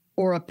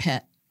 or a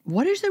pet.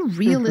 What is the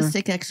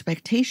realistic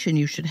expectation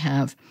you should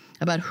have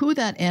about who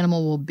that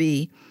animal will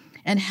be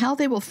and how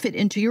they will fit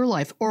into your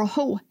life? Or,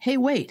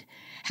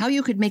 how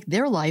you could make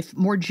their life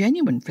more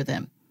genuine for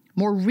them,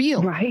 more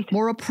real,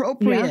 more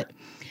appropriate.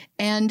 Yeah.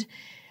 And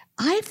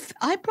I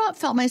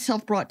felt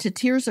myself brought to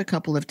tears a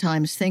couple of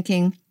times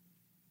thinking,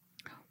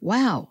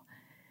 wow,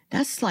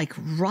 that's like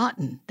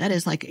rotten. That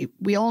is like,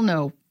 we all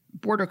know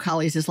Border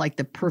Collies is like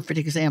the perfect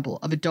example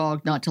of a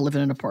dog not to live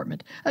in an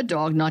apartment, a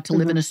dog not to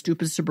live in a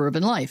stupid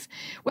suburban life.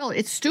 Well,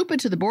 it's stupid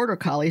to the Border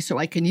Collie, so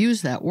I can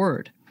use that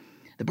word.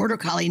 The Border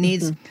Collie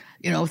needs,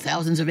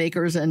 thousands of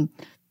acres and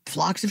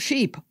flocks of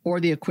sheep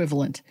or the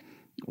equivalent,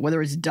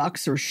 whether it's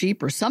ducks or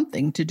sheep or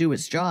something to do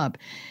its job.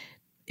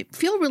 I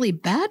feel really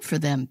bad for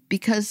them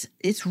because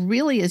it's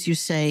really, as you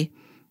say,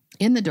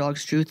 in the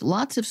dog's truth,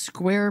 lots of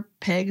square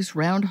pegs,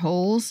 round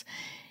holes,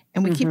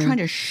 and we keep trying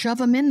to shove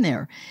them in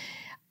there.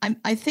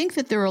 I think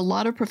that there are a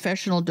lot of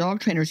professional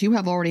dog trainers. You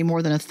have already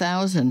more than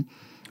 1,000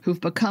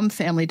 who've become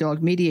family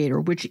dog mediator,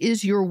 which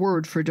is your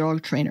word for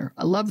dog trainer.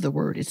 I love the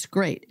word. It's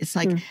great. It's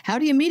like, how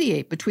do you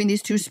mediate between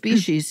these two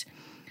species?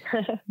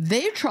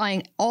 They're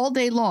trying all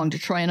day long to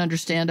try and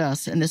understand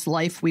us and this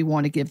life we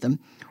want to give them.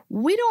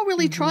 We don't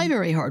really try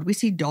very hard. We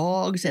see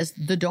dogs as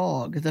the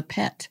dog, the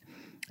pet.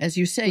 As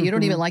you say, you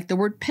don't even like the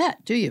word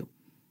pet, do you?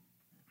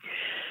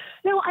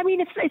 No, I mean,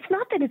 it's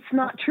not that it's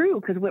not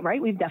true because,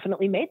 we've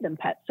definitely made them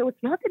pets. So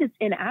it's not that it's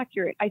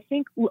inaccurate. I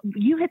think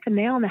you hit the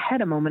nail on the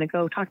head a moment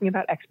ago talking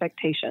about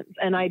expectations.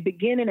 And I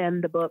begin and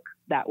end the book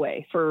that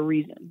way for a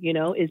reason,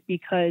 is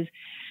because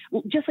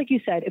just like you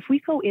said, if we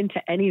go into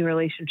any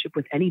relationship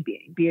with any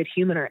being, be it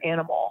human or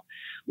animal,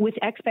 with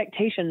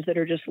expectations that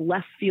are just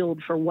left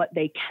field for what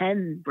they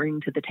can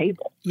bring to the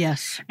table,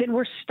 then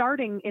we're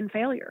starting in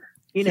failure.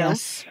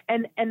 Yes.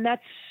 And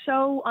that's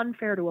so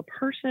unfair to a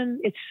person.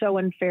 It's so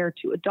unfair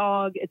to a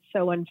dog. It's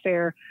so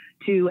unfair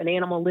to an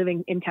animal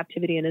living in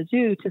captivity in a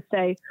zoo to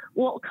say,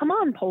 well, come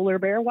on, polar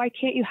bear, why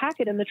can't you hack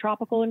it in the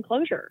tropical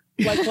enclosure?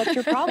 Like, what's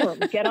your problem?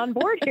 Get on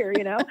board here,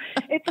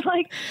 It's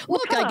like,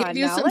 look, I gave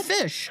you some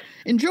fish.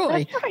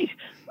 Enjoy. That's right.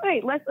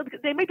 Right.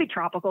 They may be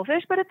tropical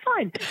fish, but it's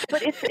fine.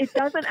 But it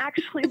doesn't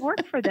actually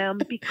work for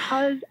them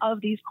because of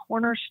these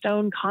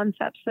cornerstone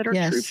concepts that are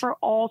true for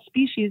all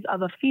species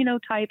of a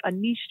phenotype, a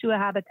niche to a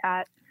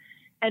habitat.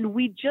 And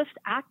we just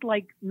act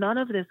like none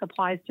of this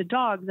applies to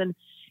dogs. And,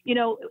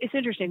 it's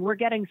interesting. We're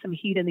getting some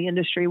heat in the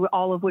industry,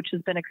 all of which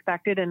has been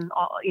expected. And,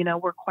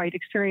 we're quite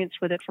experienced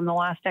with it from the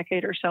last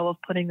decade or so of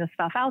putting this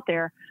stuff out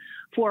there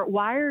for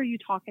why are you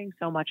talking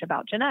so much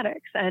about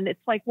genetics? And it's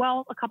like,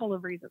 well, a couple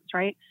of reasons,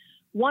 right?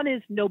 One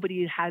is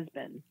nobody has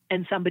been,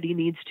 and somebody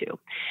needs to.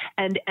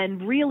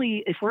 And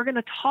really, if we're going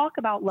to talk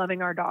about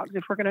loving our dogs,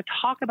 if we're going to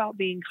talk about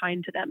being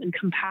kind to them and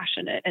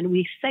compassionate, and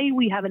we say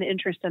we have an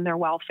interest in their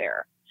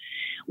welfare,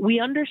 we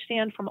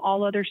understand from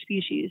all other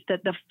species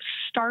that the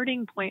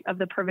starting point of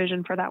the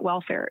provision for that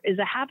welfare is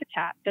a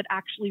habitat that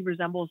actually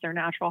resembles their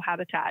natural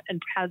habitat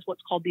and has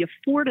what's called the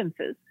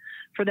affordances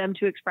for them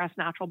to express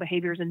natural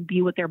behaviors and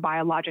be what they're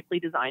biologically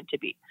designed to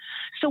be.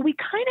 So we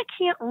kind of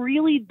can't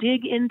really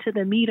dig into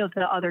the meat of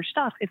the other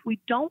stuff if we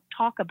don't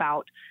talk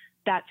about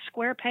that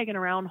square peg in a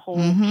round hole,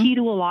 key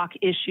to a lock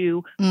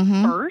issue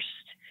first.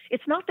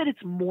 It's not that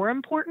it's more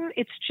important.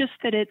 It's just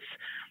that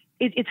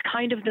it's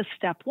kind of the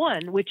step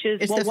one, which is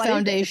the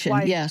foundation.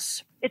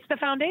 It's the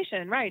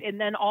foundation, right? And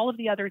then all of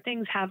the other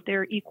things have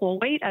their equal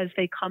weight as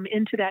they come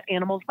into that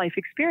animal's life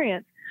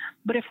experience.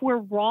 But if we're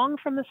wrong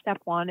from the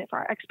step one, if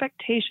our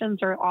expectations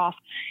are off,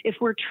 if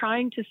we're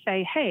trying to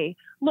say, hey,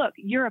 look,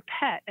 you're a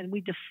pet, and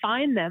we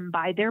define them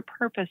by their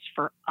purpose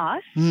for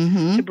us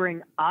to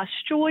bring us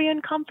joy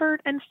and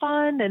comfort and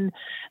fun and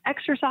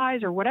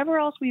exercise or whatever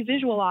else we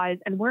visualize,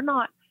 and we're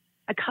not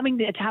coming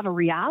to have a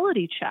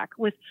reality check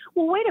with,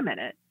 well, wait a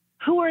minute.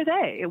 Who are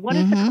they? What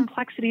is the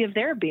complexity of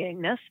their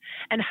beingness?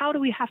 And how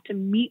do we have to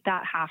meet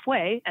that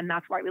halfway? And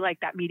that's why we like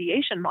that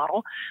mediation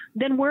model.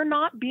 Then we're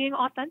not being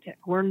authentic.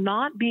 We're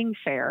not being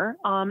fair.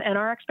 And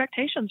our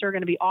expectations are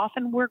going to be off,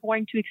 and we're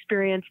going to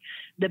experience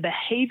the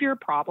behavior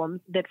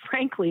problems that,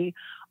 frankly,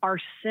 are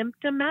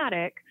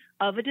symptomatic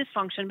of a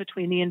dysfunction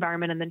between the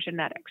environment and the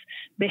genetics.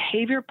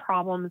 Behavior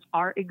problems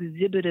are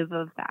exhibitive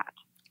of that.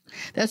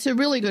 That's a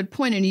really good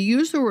point. And you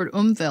use the word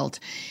Umwelt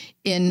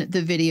in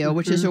the video,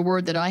 which is a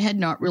word that I had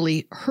not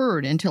really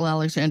heard until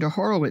Alexandra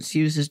Horowitz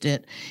uses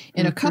it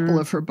in a couple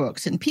of her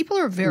books. And people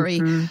are very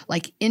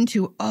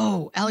into,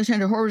 oh,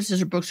 Alexandra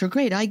Horowitz's books are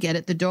great. I get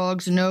it. The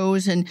dog's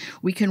nose, and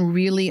we can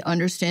really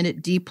understand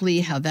it deeply,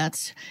 how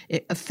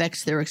it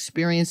affects their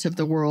experience of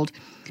the world.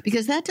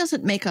 Because that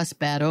doesn't make us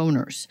bad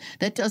owners.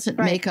 That doesn't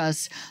make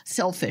us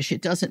selfish.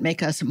 It doesn't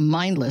make us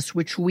mindless,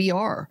 which we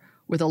are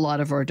with a lot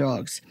of our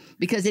dogs,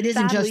 because it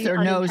isn't just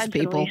their nose,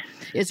 people.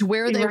 It's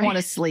where they want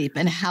to sleep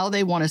and how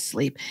they want to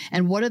sleep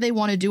and what do they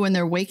want to do in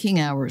their waking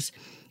hours.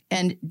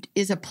 And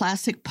is a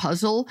plastic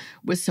puzzle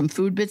with some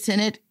food bits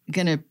in it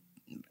going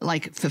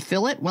to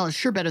fulfill it? Well, it's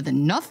sure better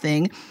than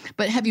nothing.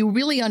 But have you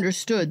really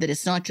understood that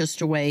it's not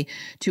just a way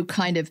to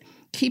kind of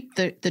keep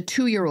the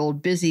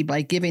 2-year-old busy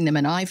by giving them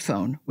an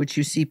iPhone, which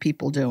you see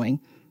people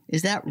doing?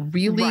 Is that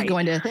really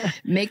going to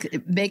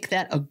make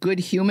that a good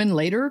human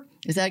later?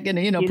 Is that going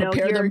to,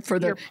 prepare them for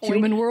the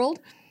human world?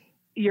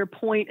 Your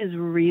point is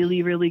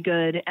really, really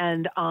good.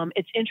 And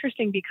it's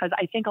interesting because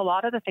I think a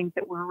lot of the things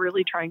that we're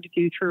really trying to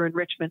do through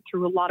enrichment,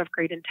 through a lot of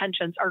great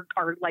intentions,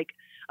 are like,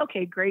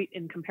 okay, great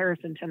in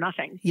comparison to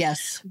nothing.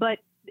 Yes. But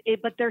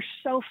they're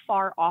so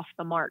far off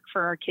the mark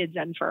for our kids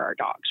and for our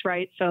dogs,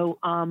 right? So,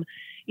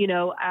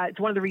 it's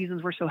one of the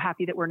reasons we're so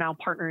happy that we're now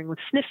partnering with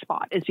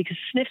SniffSpot, is because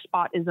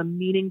SniffSpot is a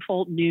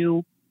meaningful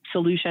new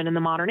solution in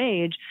the modern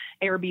age,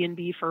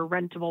 Airbnb for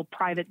rentable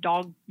private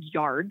dog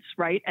yards,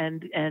 right?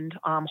 And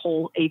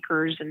whole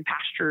acres and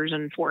pastures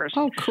and forests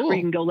where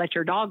you can go let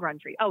your dog run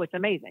free. Oh, it's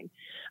amazing.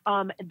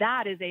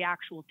 That is a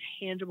actual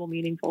tangible,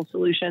 meaningful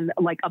solution,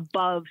 like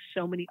above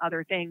so many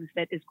other things,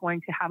 that is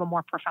going to have a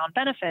more profound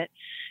benefit,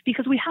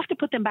 because we have to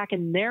put them back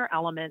in their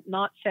element,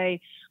 not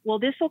say, well,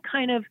 this will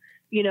kind of,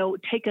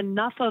 take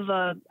enough of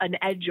an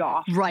edge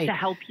off to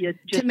help you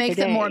just to make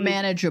today. them more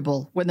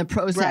manageable when the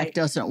Prozac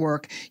doesn't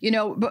work.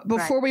 But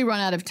before we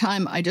run out of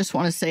time, I just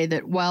want to say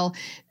that while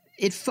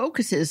it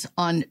focuses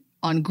on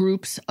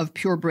groups of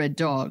purebred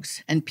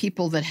dogs and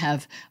people that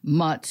have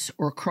mutts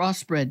or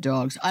crossbred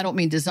dogs, I don't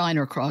mean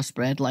designer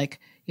crossbred like,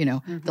 the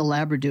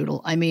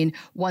Labradoodle. I mean,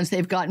 ones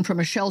they've gotten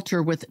from a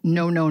shelter with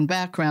no known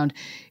background.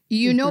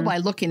 Know by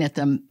looking at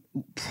them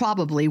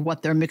probably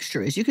what their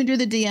mixture is. You can do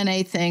the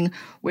DNA thing,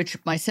 which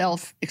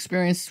myself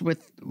experienced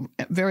with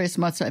various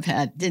mutts I've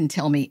had, didn't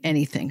tell me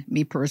anything,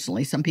 me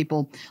personally. Some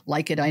people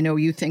like it. I know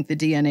you think the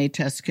DNA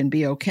test can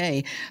be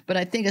okay, but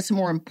I think it's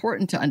more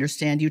important to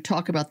understand. You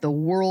talk about the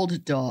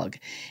world dog,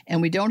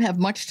 and we don't have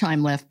much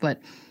time left,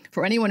 but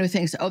for anyone who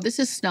thinks, oh, this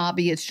is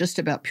snobby, it's just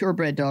about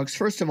purebred dogs.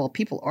 First of all,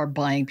 people are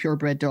buying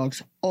purebred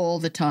dogs all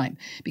the time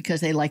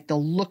because they like the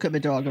look of a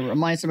dog. It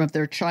reminds them of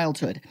their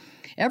childhood.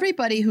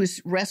 Everybody who's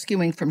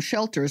rescuing from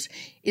shelters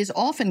is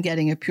often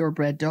getting a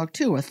purebred dog,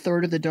 too. A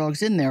third of the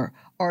dogs in there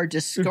are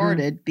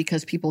discarded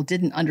because people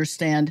didn't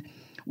understand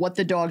what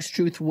the dog's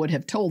truth would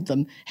have told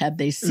them had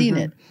they seen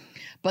it.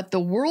 But the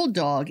world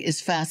dog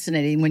is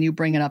fascinating when you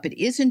bring it up. It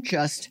isn't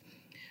just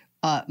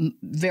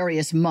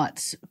various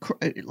mutts,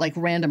 like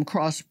random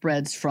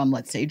crossbreds from,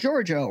 let's say,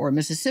 Georgia or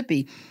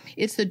Mississippi.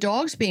 It's the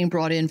dogs being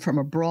brought in from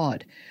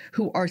abroad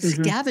who are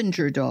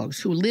scavenger dogs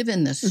who live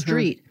in the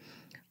street.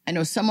 I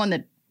know someone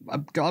that a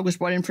dog was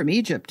brought in from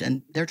Egypt,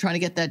 and they're trying to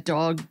get that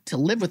dog to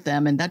live with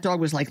them, and that dog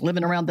was like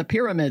living around the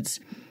pyramids.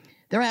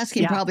 They're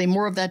asking probably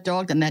more of that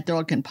dog than that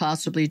dog can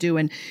possibly do.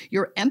 And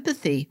your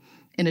empathy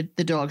in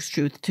the dog's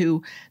truth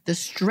to the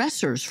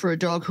stressors for a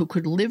dog who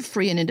could live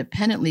free and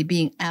independently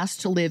being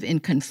asked to live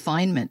in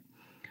confinement,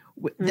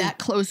 that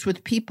close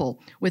with people,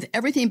 with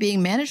everything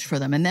being managed for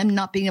them, and them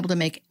not being able to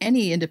make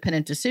any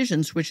independent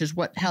decisions, which is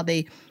how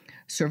they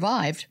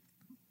survived.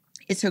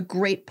 It's a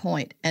great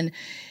point. And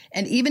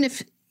even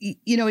if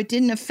it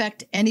didn't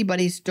affect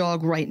anybody's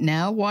dog right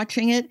now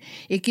watching it,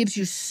 it gives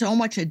you so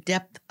much a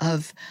depth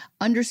of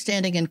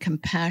understanding and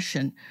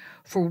compassion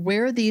for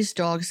where these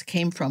dogs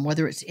came from,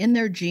 whether it's in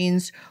their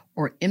genes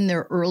or in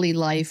their early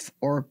life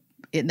or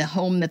in the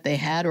home that they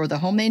had or the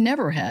home they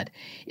never had.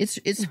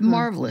 It's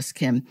marvelous,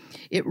 Kim.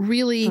 It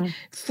really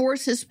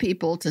forces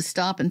people to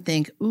stop and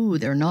think, ooh,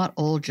 they're not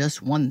all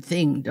just one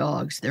thing,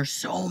 dogs. There's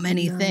so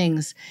many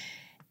things.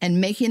 And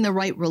making the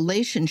right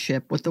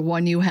relationship with the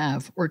one you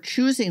have, or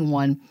choosing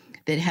one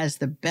that has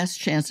the best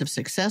chance of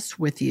success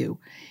with you,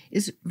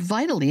 is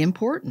vitally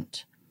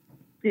important.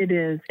 It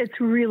is. It's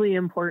really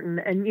important.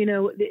 And,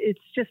 it's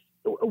just,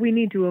 we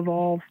need to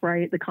evolve,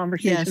 right? The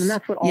conversation. Yes. And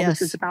that's what all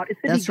this is about.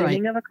 It's the That's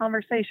beginning right. of a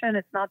conversation.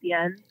 It's not the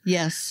end.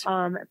 Yes.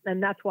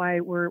 And that's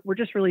why we're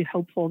just really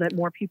hopeful that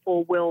more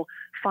people will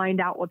find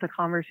out what the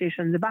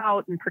conversation is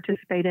about and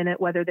participate in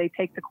it, whether they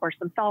take the course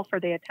themselves or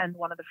they attend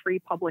one of the free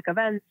public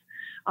events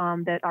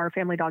that our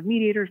family dog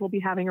mediators will be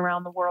having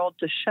around the world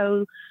to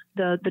show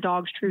the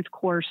Dog's Truth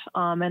course.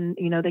 And,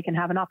 they can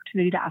have an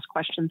opportunity to ask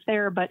questions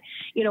there. But,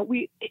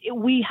 we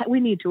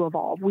need to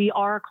evolve. We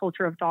are a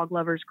culture of dog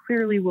lovers.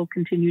 Clearly, we'll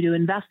continue to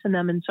invest in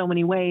them in so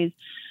many ways,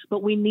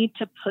 but we need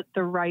to put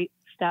the right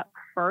step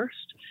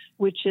first,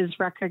 which is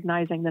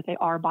recognizing that they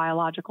are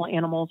biological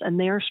animals and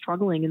they are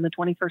struggling in the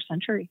 21st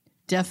century.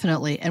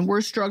 Definitely. And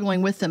we're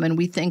struggling with them, and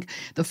we think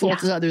the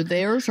fault is either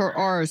theirs or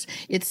ours.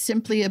 It's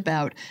simply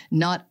about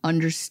not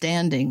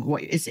understanding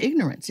it's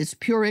ignorance. It's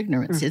pure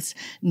ignorance. It's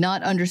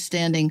not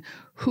understanding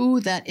who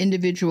that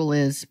individual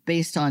is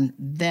based on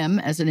them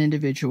as an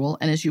individual.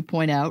 And as you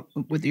point out,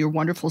 with your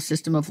wonderful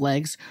system of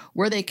legs,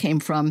 where they came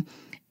from,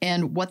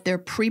 and what they're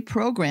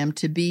pre-programmed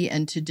to be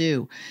and to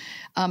do.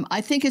 I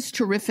think it's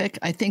terrific.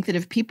 I think that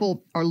if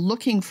people are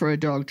looking for a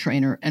dog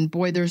trainer, and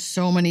boy, there's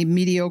so many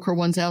mediocre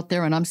ones out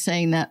there, and I'm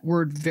saying that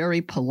word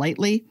very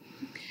politely,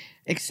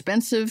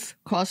 expensive,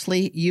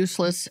 costly,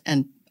 useless,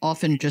 and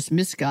often just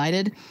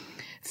misguided,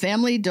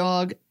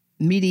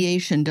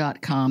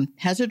 FamilyDogMediation.com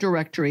has a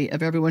directory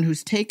of everyone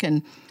who's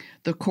taken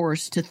the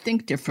course to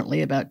think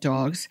differently about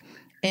dogs.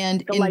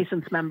 And the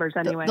licensed members,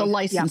 anyway. The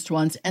licensed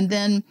ones. And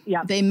then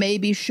they may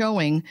be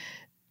showing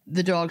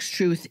the Dog's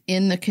Truth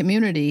in the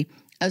community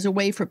as a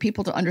way for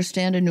people to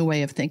understand a new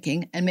way of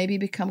thinking and maybe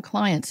become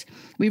clients.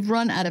 We've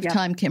run out of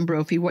time, Kim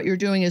Brophy. What you're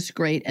doing is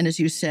great. And as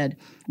you said,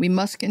 we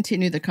must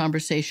continue the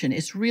conversation.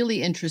 It's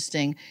really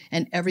interesting,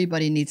 and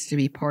everybody needs to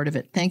be part of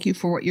it. Thank you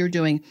for what you're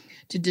doing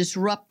to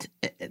disrupt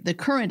the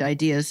current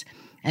ideas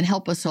and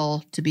help us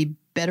all to be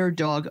better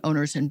dog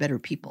owners and better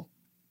people.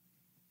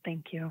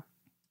 Thank you.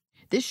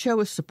 This show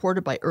is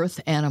supported by Earth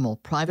Animal,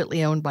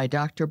 privately owned by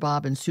Dr.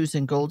 Bob and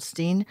Susan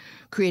Goldstein,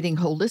 creating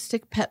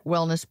holistic pet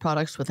wellness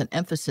products with an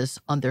emphasis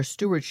on their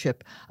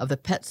stewardship of the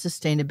Pet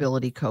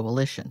Sustainability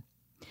Coalition.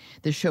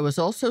 This show is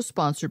also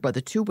sponsored by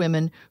the two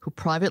women who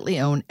privately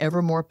own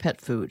Evermore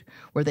Pet Food,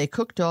 where they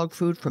cook dog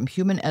food from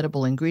human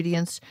edible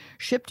ingredients,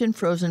 shipped in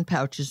frozen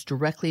pouches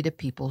directly to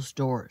people's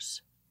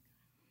doors.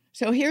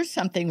 So here's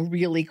something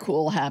really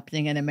cool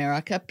happening in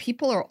America.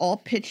 People are all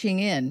pitching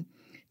in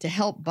to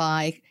help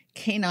buy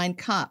canine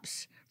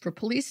cops for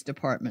police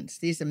departments,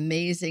 these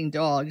amazing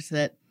dogs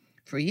that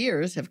for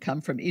years have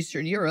come from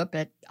Eastern Europe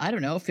at,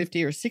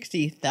 $50,000 or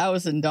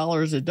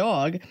 $60,000 a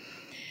dog.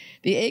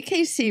 The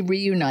AKC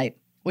Reunite,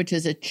 which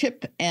is a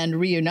chip and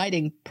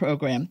reuniting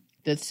program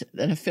that's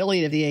an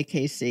affiliate of the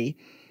AKC,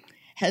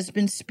 has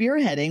been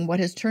spearheading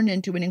what has turned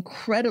into an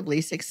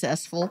incredibly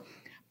successful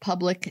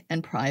public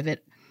and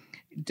private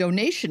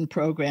donation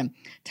program.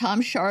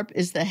 Tom Sharp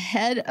is the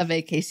head of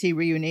AKC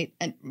Reunite.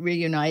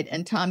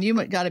 And Tom, you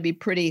got to be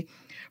pretty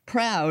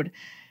proud,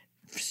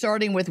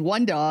 starting with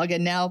one dog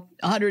and now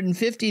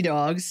 150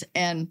 dogs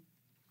and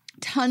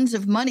tons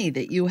of money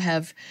that you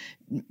have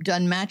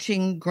done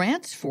matching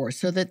grants for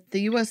so that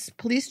the U.S.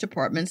 police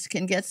departments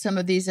can get some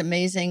of these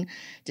amazing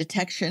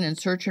detection and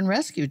search and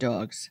rescue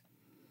dogs.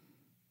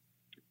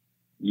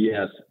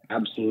 Yes,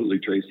 absolutely,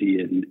 Tracy.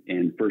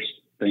 And first,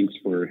 thanks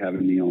for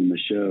having me on the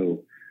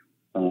show.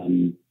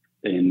 And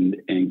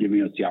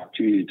giving us the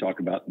opportunity to talk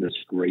about this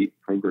great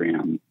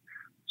program.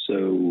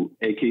 So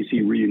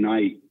AKC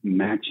Reunite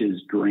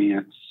matches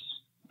grants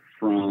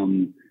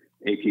from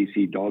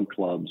AKC dog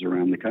clubs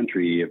around the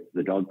country. If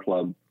the dog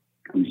club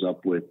comes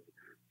up with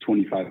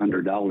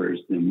 $2,500,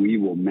 then we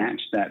will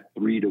match that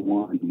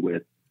 3-to-1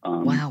 with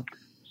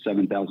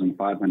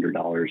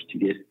 $7,500 to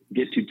get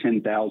to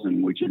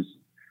 $10,000, which is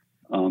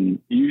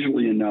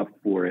usually enough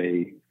for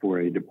a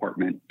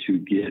department to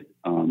get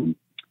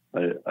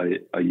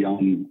a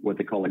young, what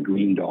they call a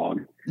green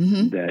dog,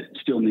 that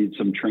still needs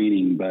some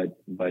training, but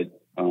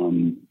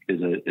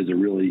is a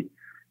really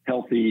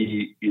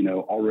healthy,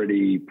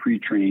 already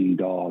pre-trained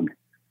dog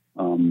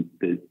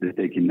that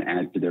they can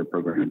add to their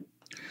program.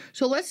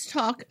 So let's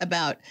talk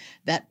about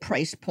that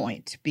price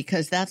point,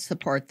 because that's the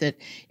part that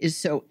is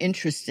so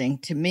interesting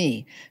to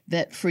me,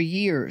 that for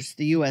years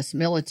the U.S.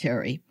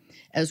 military,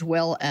 as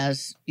well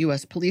as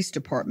U.S. police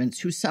departments,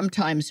 who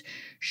sometimes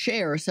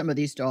share some of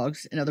these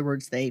dogs, in other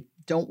words, they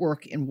don't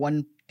work in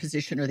one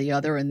position or the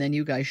other, and then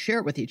you guys share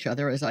it with each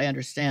other, as I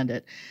understand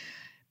it.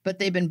 But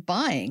they've been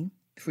buying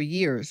for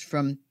years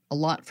from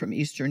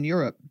Eastern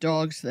Europe,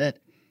 dogs that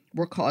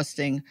were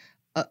costing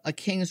a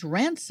king's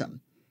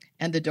ransom.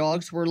 And the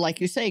dogs were, like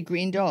you say,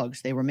 green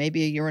dogs. They were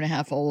maybe a year and a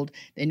half old.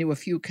 They knew a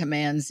few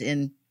commands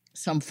in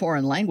some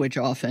foreign language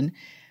often,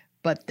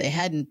 but they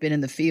hadn't been in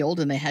the field,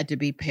 and they had to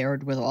be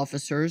paired with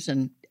officers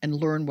and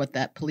learn what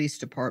that police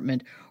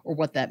department or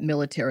what that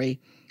military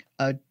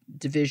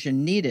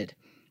division needed.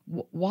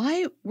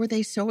 Why were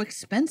they so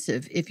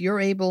expensive if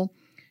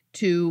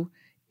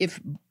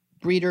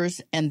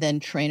breeders and then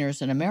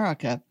trainers in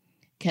America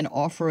can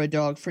offer a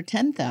dog for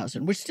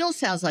 $10,000, which still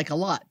sounds like a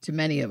lot to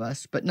many of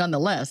us, but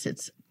nonetheless,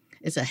 it's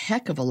a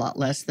heck of a lot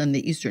less than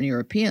the Eastern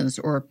Europeans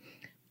or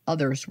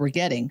others were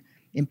getting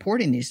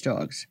importing these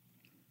dogs.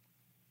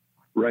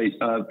 Right.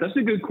 That's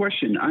a good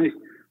question.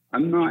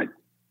 I'm not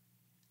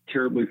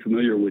terribly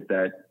familiar with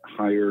that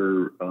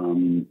higher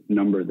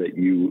number that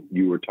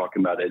you were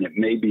talking about, and it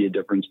may be a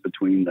difference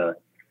between the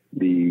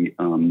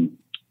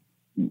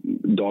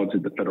dogs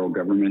that the federal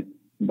government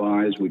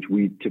buys, which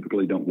we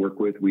typically don't work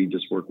with. We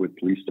just work with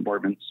police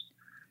departments.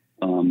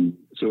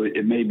 So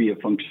it may be a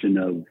function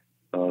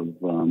of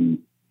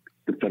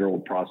the federal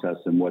process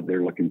and what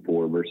they're looking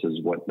for versus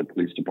what the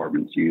police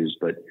departments use.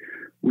 But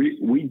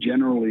we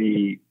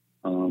generally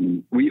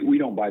we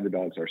don't buy the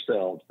dogs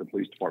ourselves. The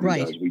police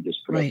department does. We just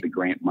put up the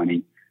grant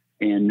money,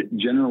 and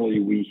generally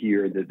we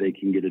hear that they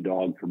can get a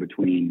dog for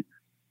between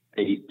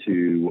 $8,000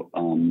 to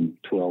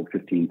 $12,000,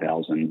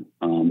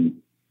 $15,000.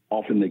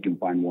 Often they can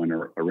find one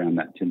around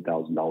that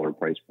 $10,000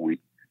 price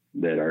point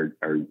that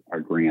our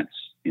grants,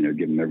 give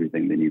them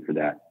everything they need for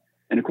that.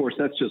 And of course,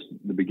 that's just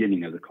the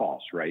beginning of the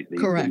cost, right? They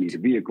need a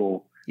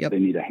vehicle, they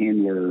need a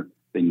handler,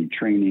 they need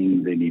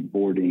training, they need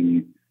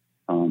boarding,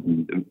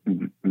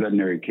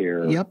 veterinary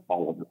care,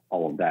 all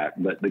of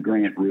that. But the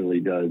grant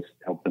really does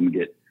help them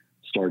get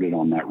started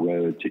on that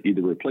road to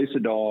either replace a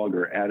dog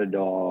or add a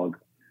dog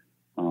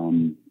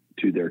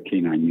to their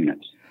canine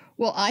units.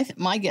 Well,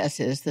 my guess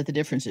is that the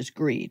difference is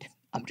greed.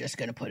 I'm just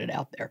going to put it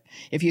out there.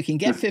 If you can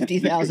get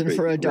 $50,000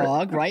 for a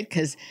dog, right?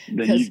 Because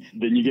then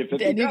you get $50,000.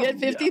 Then you get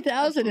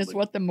 $50,000 is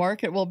what the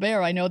market will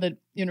bear. I know that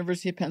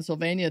University of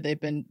Pennsylvania,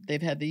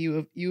 they've had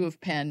the U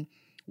of Penn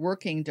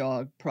working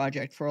dog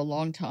project for a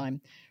long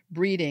time,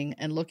 breeding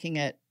and looking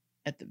at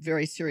the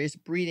very serious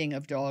breeding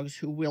of dogs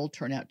who will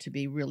turn out to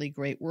be really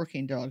great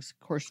working dogs. Of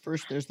course,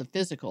 first there's the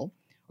physical.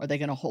 Are they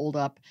going to hold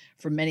up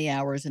for many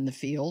hours in the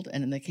field?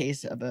 And in the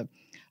case of a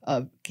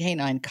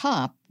canine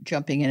cop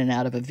jumping in and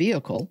out of a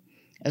vehicle,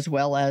 as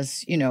well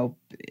as,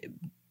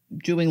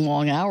 doing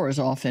long hours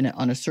often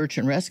on a search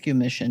and rescue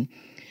mission.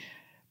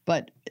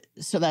 But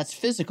so that's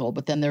physical,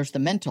 but then there's the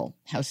mental.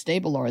 How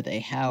stable are they?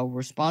 How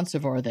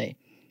responsive are they?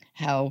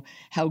 How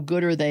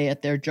good are they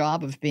at their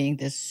job of being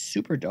this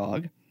super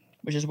dog,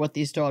 which is what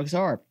these dogs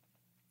are?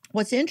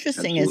 What's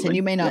interesting is, and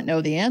you may not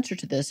know the answer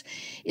to this,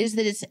 is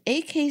that it's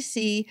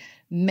AKC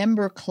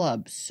member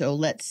clubs. So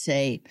let's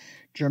say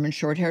German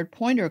Short-Haired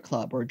Pointer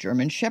Club or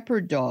German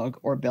Shepherd Dog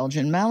or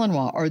Belgian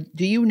Malinois. Or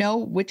do you know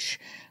which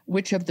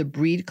of the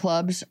breed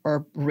clubs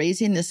are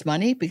raising this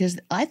money? Because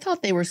I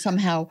thought they were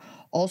somehow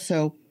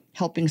also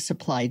helping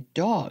supply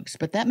dogs,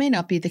 but that may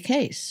not be the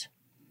case.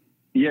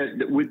 Yeah,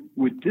 with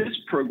this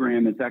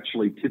program, it's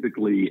actually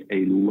typically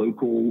a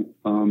local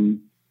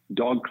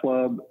dog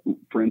club.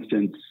 For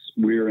instance,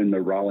 we're in the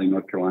Raleigh,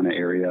 North Carolina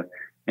area,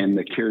 and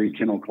the Cary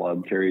Kennel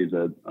Club. Cary is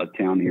a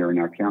town here in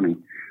our county.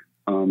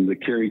 The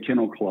Cary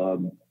Kennel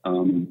Club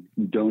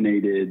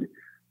donated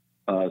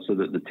so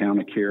that the town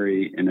of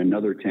Cary and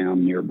another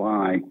town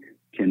nearby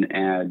can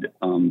add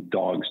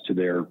dogs to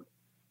their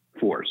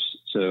force.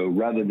 So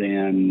rather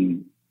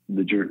than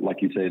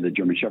like you say, the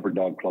German Shepherd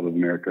Dog Club of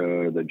America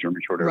or the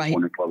German Short-Haired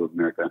Pointer Club of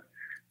America,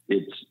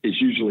 it's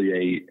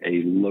usually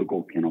a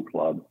local kennel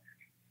club.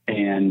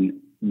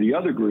 And the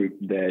other group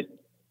that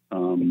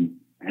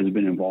has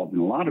been involved in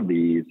a lot of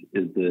these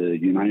is the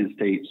United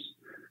States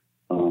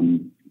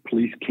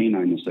Police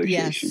Canine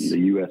Association,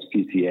 the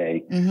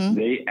USPCA. Mm-hmm.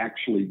 They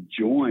actually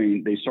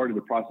started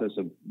the process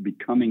of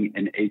becoming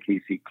an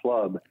AKC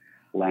club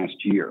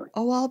last year.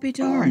 Oh, I'll be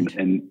darned. So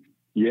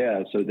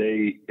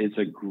it's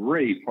a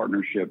great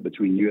partnership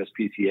between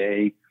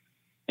USPCA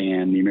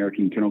and the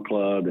American Kennel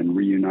Club and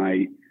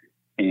Reunite.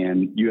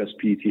 And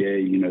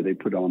USPCA, they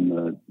put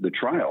on the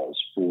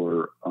trials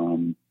for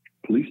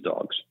police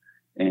dogs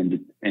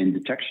and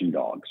detection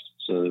dogs.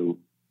 So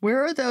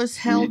where are those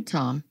held,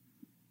 Tom?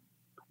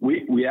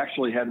 We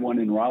actually had one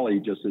in Raleigh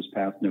just this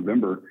past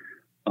November.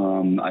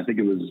 I think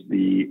it was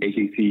the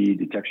AKC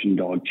Detection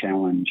Dog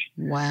Challenge.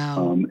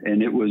 Wow.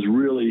 And it was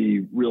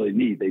really, really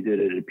neat. They did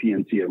it at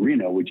PNC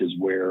Arena, which is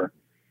where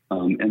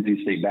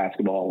NC State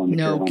basketball and the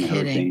Carolina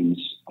Hurricanes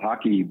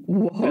hockey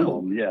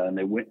film. Yeah, and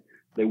they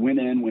went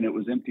in when it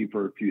was empty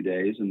for a few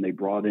days, and they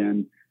brought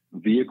in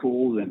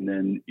vehicles, and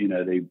then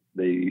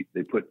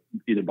they put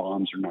either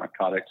bombs or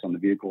narcotics on the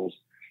vehicles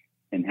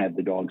and had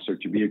the dogs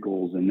search the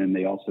vehicles, and then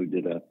they also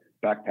did a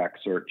backpack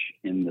search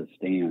in the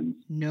stands.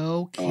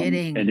 No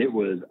kidding. And it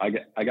was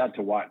I got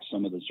to watch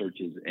some of the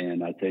searches,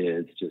 and I tell you,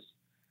 it's just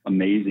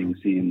amazing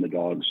seeing the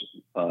dogs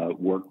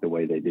work the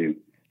way they do.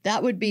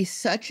 That would be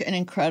such an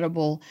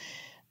incredible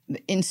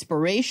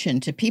inspiration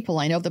to people.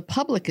 I know the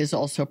public is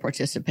also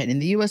participating.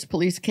 The U.S.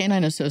 Police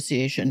Canine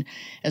Association,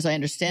 as I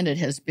understand it,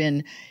 has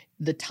been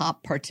the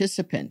top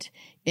participant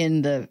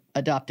in the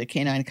Adopt a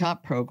Canine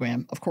Cop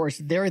program. Of course,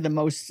 they have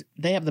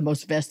the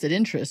most vested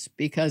interest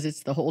because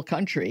it's the whole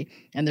country.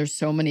 And there's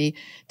so many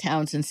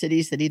towns and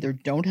cities that either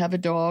don't have a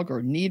dog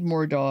or need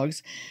more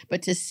dogs.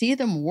 But to see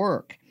them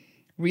work,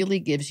 really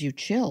gives you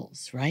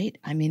chills, right?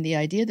 I mean, the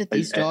idea that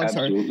these dogs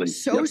Absolutely. are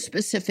so Yep.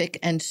 specific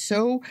and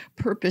so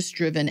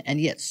purpose-driven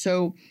and yet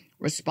so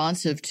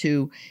responsive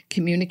to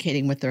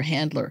communicating with their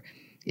handler.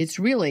 It's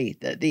really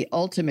the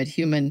ultimate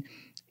human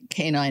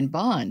canine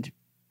bond,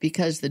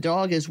 because the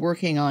dog is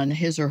working on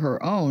his or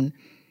her own,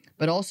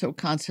 but also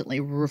constantly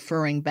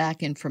referring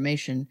back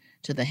information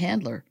to the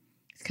handler.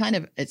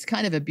 It's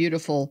kind of a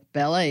beautiful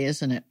ballet,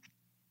 isn't it?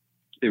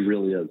 It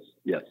really is.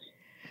 Yes.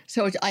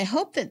 So I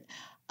hope that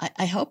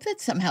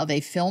somehow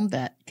they filmed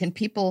that. Can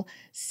people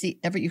see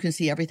you can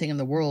see everything in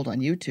the world on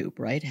YouTube,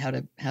 right? How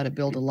to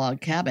build a log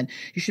cabin.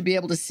 You should be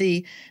able to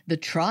see the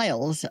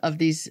trials of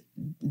these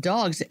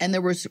dogs. And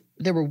there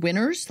were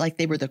winners, like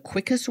they were the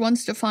quickest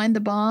ones to find the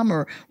bomb,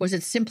 or was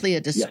it simply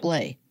a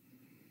display? Yes.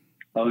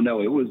 Oh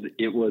no, it was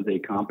a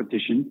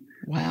competition.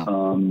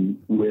 Wow.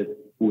 With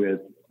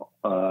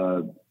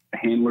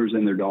handlers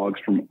and their dogs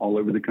from all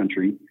over the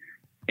country,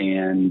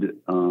 and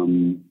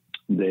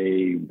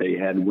they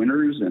had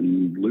winners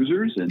and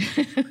losers, and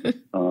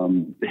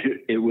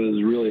it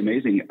was really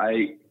amazing.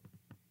 I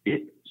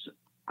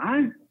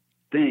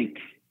think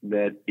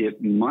that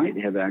it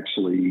might have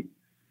actually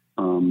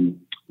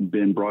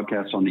been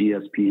broadcast on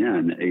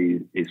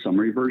ESPN, a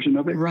summary version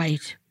of it.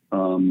 Right.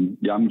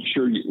 Yeah, I'm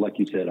sure, like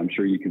you said, I'm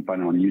sure you can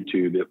find it on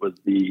YouTube. It was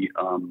the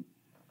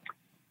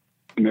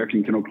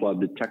American Kennel Club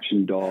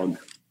Detection Dog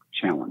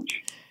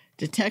Challenge.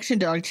 Detection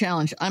Dog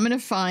Challenge. I'm going to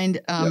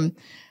find Yep.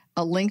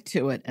 a link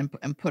to it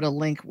and put a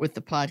link with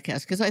the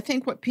podcast, because I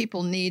think what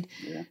people need,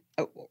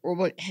 or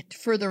what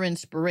further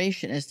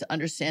inspiration, is to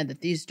understand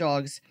that these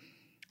dogs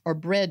are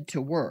bred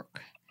to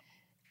work.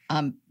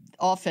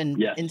 Often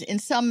Yes. in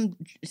some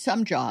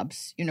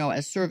jobs,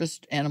 as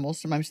service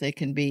animals, sometimes they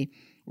can be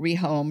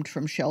rehomed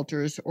from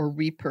shelters or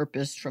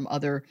repurposed from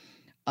other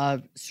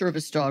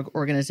service dog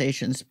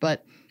organizations,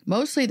 but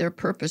mostly they're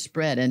purpose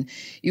bred. And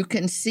you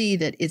can see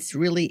that it's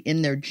really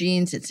in their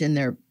genes, it's in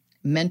their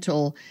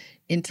mental,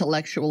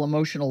 intellectual,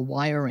 emotional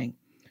wiring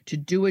to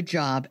do a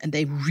job, and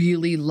they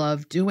really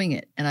love doing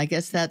it. And I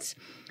guess that's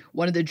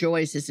one of the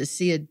joys, is to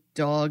see a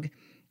dog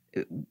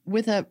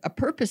with a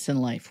purpose in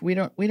life. We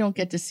don't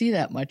get to see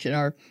that much in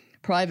our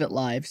private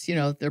lives.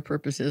 Their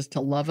purpose is to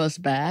love us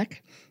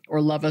back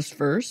or love us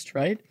first,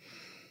 right?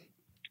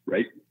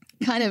 Right.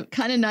 Kind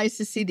of nice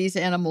to see these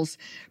animals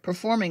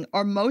performing.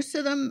 Are most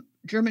of them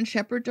German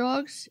Shepherd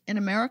dogs in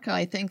America?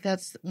 I think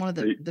that's one of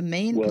the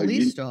main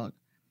police dogs.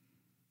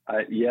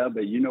 Yeah,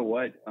 but you know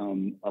what?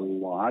 A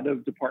lot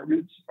of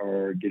departments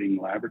are getting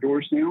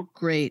Labradors now.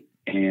 Great.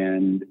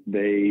 And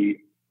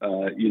they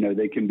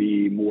can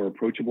be more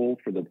approachable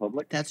for the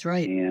public. That's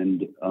right.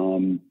 And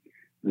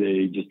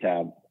they just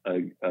have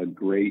a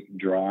great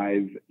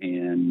drive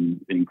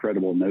and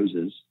incredible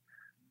noses.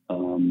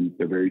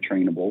 They're very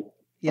trainable.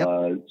 Yep.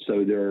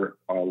 So there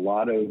are a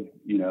lot of,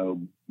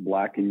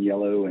 black and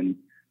yellow and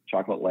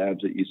chocolate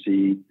labs that you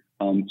see.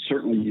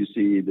 Certainly you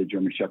see the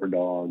German Shepherd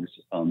dogs,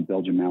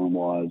 Belgian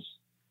Malinois,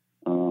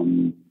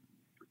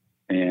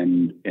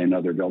 and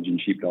other Belgian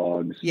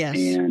sheepdogs. Yes.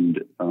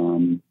 And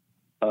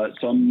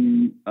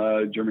some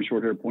German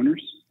short-haired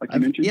pointers, like you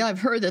mentioned. Yeah, I've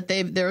heard that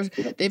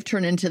they've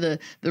turned into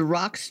the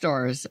rock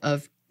stars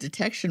of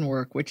detection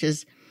work, which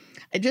is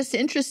just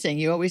interesting.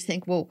 You always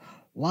think, well,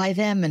 why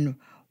them and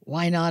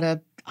why not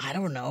a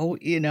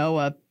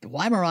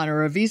Weimaraner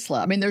or a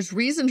Wiesla? I mean, there's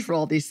reasons for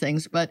all these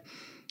things, but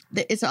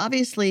it's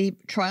obviously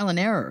trial and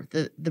error,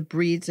 the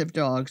breeds of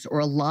dogs, or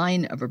a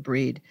line of a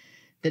breed,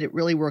 that it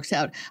really works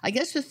out. I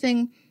guess the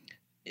thing,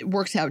 it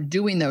works out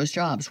doing those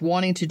jobs,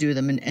 wanting to do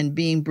them and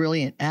being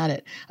brilliant at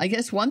it. I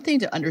guess one thing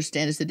to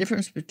understand is the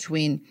difference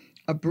between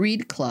a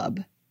breed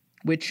club,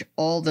 which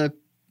all the,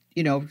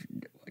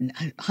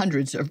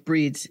 hundreds of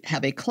breeds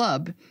have a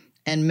club,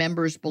 and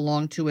members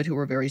belong to it who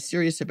are very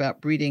serious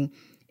about breeding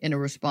in a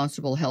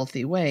responsible,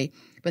 healthy way.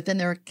 But then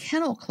there are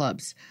kennel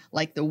clubs,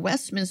 like the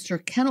Westminster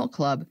Kennel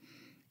Club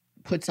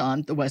puts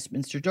on the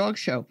Westminster Dog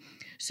Show.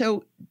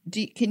 So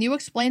can you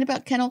explain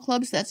about kennel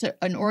clubs? That's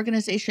an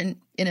organization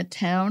in a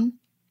town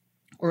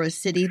or a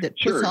city that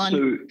puts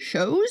on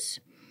shows?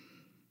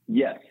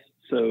 Yes.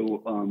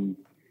 So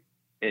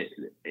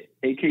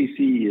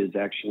AKC is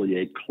actually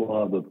a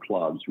club of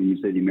clubs. When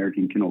you say the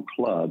American Kennel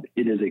Club,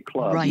 it is a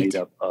club made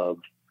up of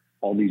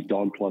all these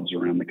dog clubs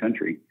around the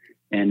country.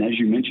 And as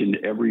you mentioned,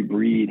 every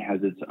breed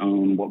has its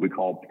own, what we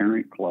call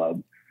parent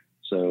club.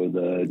 So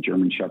the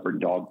German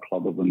Shepherd Dog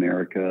Club of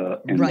America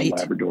and the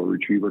Labrador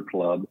Retriever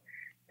Club.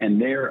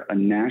 And they're a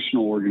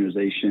national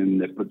organization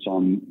that puts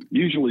on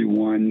usually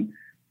one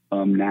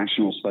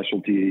national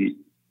specialty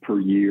per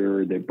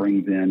year that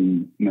brings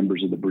in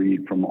members of the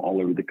breed from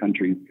all over the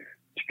country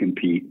to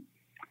compete.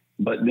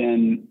 But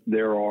then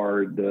there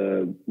are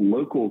the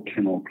local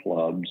kennel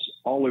clubs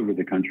all over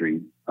the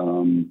country.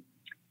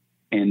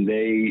 And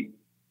they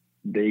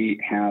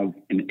have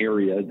an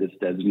area that's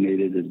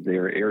designated as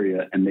their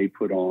area, and they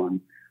put on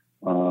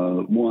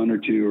 1 or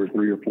 2 or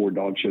 3 or 4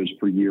 dog shows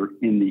per year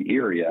in the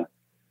area.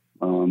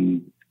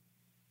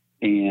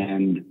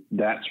 And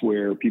that's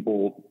where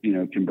people,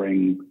 can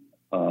bring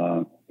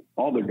all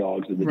all their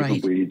dogs of the Right.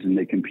 different breeds, and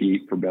they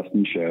compete for best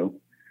in show.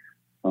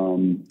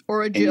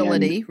 Or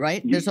agility,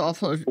 right? There's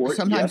also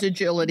sometimes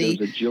agility.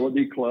 There's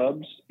agility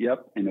clubs,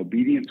 and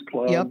obedience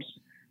clubs.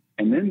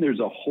 And then there's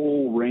a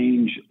whole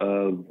range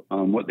of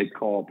what they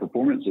call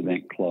performance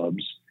event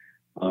clubs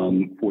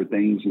for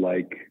things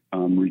like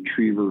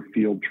retriever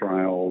field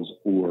trials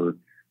or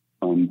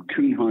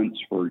coon hunts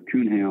for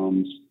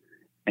coonhounds.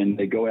 And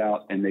they go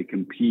out and they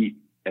compete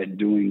at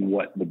doing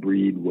what the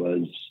breed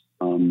was,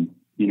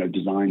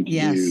 designed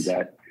to do,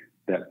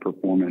 that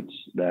performance,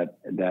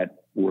 that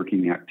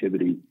working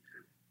activity.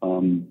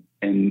 And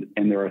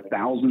there are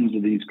thousands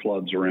of these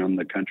clubs around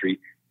the country.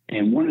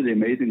 And one of the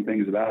amazing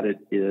things about it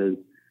is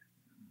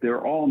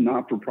they're all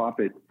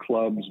not-for-profit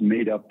clubs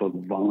made up of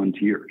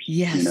volunteers,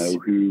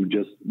 who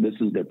just, this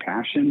is their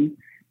passion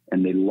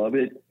and they love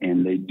it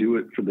and they do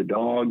it for the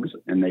dogs.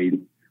 And they,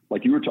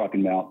 like you were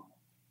talking about,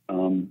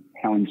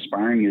 how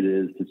inspiring it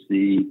is to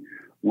see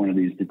one of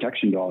these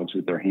detection dogs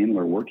with their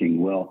handler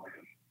working. Well,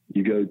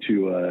 you go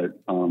to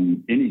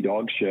any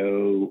dog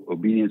show,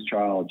 obedience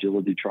trial,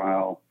 agility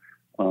trial,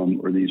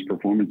 or these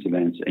performance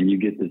events, and you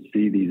get to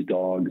see these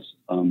dogs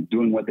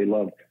doing what they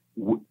love,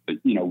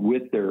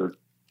 with their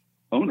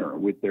owner,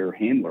 with their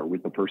handler,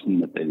 with the person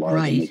that they love.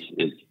 Right.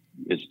 And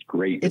it's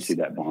great to see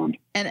that bond.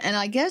 And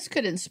I guess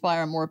could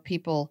inspire more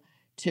people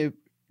to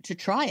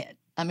try it.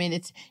 I mean,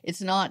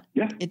 it's not,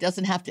 it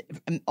doesn't have to,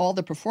 all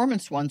the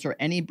performance ones are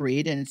any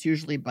breed, and it's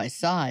usually by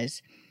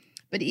size.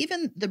 But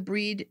even the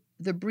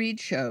breed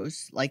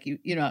shows, like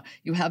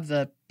you have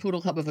the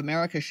Poodle Club of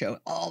America show,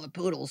 all the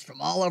poodles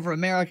from all over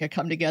America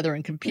come together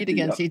and compete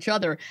against each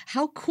other.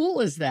 How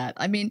cool is that?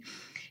 I mean,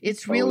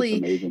 it's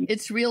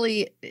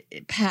really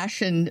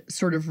passion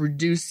sort of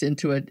reduced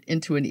into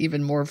an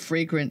even more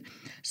fragrant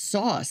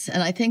sauce.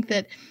 And I think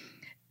that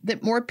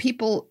more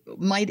people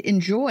might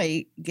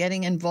enjoy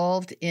getting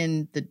involved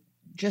in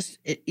just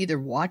either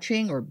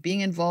watching or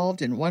being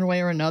involved in one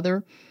way or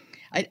another.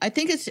 I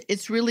think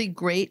it's really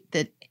great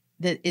that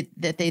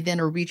they then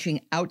are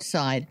reaching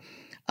outside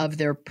of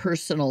their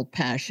personal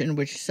passion,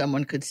 which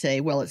someone could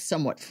say, well, it's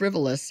somewhat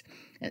frivolous,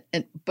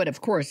 but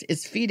of course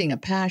it's feeding a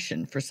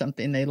passion for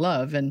something they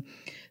love and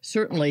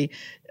certainly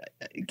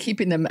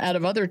keeping them out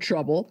of other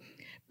trouble.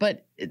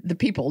 But the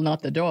people,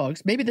 not the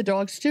dogs, maybe the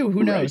dogs too,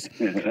 who knows?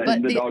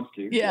 But the dogs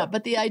too. Yeah,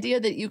 but the idea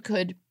that you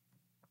could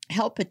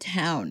help a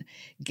town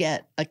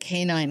get a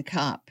canine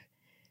cop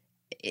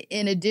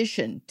in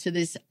addition to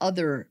this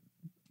other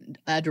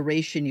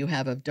adoration you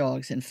have of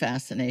dogs and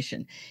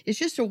fascination is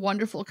just a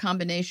wonderful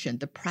combination,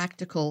 the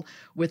practical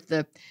with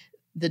the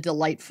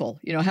delightful,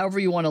 however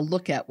you want to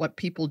look at what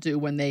people do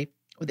when they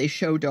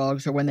show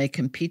dogs or when they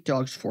compete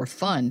dogs for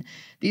fun.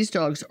 These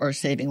dogs are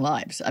saving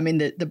lives. I mean,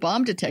 the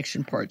bomb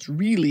detection part's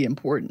really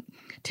important.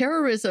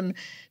 Terrorism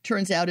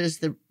turns out is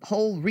the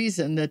whole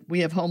reason that we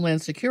have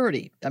Homeland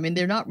Security. I mean,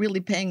 they're not really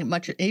paying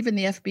much, even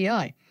the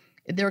FBI.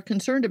 They're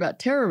concerned about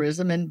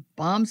terrorism, and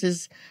bombs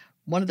is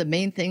one of the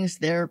main things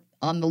they're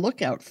on the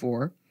lookout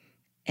for.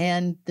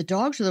 And the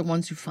dogs are the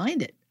ones who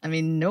find it. I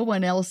mean, no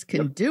one else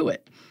can do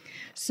it.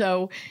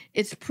 So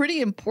it's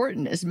pretty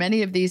important, as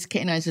many of these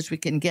canines as we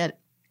can get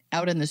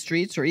out in the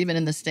streets or even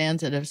in the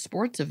stands at a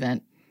sports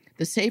event,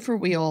 the safer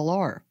we all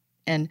are.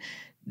 And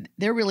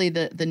they're really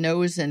the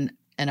nose and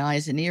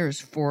eyes and ears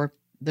for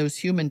those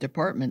human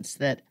departments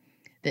that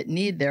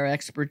need their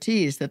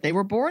expertise that they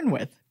were born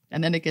with.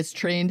 And then it gets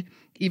trained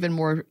even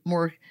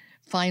more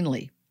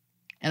finely.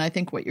 And I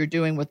think what you're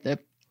doing with the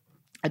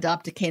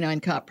Adopt a Canine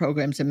Cop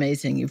program is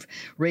amazing. You've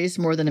raised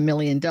more than $1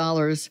 million,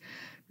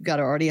 got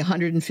already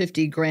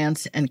 150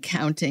 grants and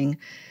counting.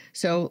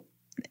 So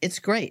it's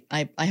great.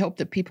 I hope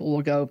that people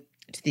will go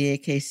to the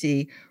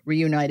AKC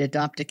Reunite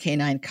Adopt a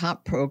Canine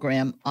Cop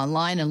program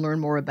online and learn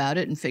more about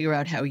it and figure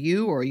out how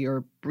you or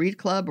your breed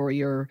club or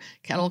your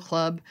kennel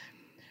club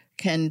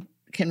can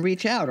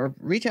reach out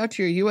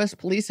to your U.S.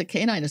 Police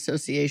Canine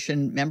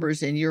Association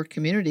members in your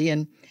community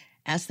and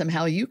ask them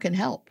how you can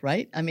help,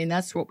 right? I mean,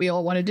 that's what we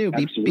all want to do,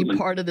 be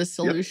part of the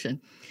solution.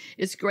 Yep.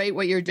 It's great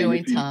what you're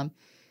doing, Tom.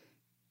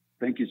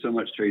 Thank you so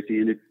much, Tracy.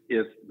 And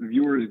if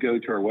viewers go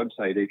to our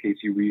website,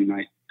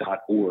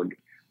 akcreunite.org,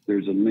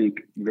 there's a link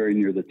very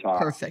near the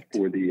top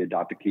for the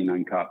Adopt a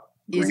Canine Cop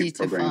grant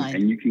program. Find.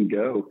 And you can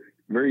go,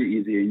 very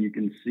easy, and you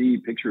can see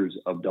pictures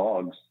of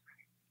dogs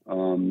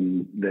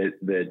that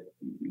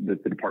the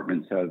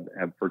departments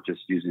have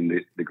purchased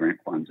using the grant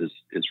funds.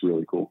 Is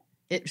really cool.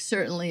 It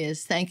certainly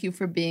is. Thank you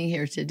for being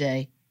here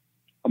today.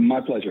 My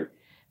pleasure.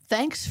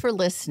 Thanks for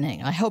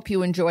listening. I hope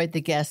you enjoyed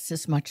the guests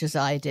as much as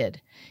I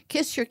did.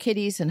 Kiss your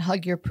kitties and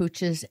hug your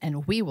pooches,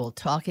 and we will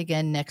talk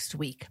again next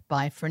week.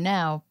 Bye for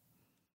now.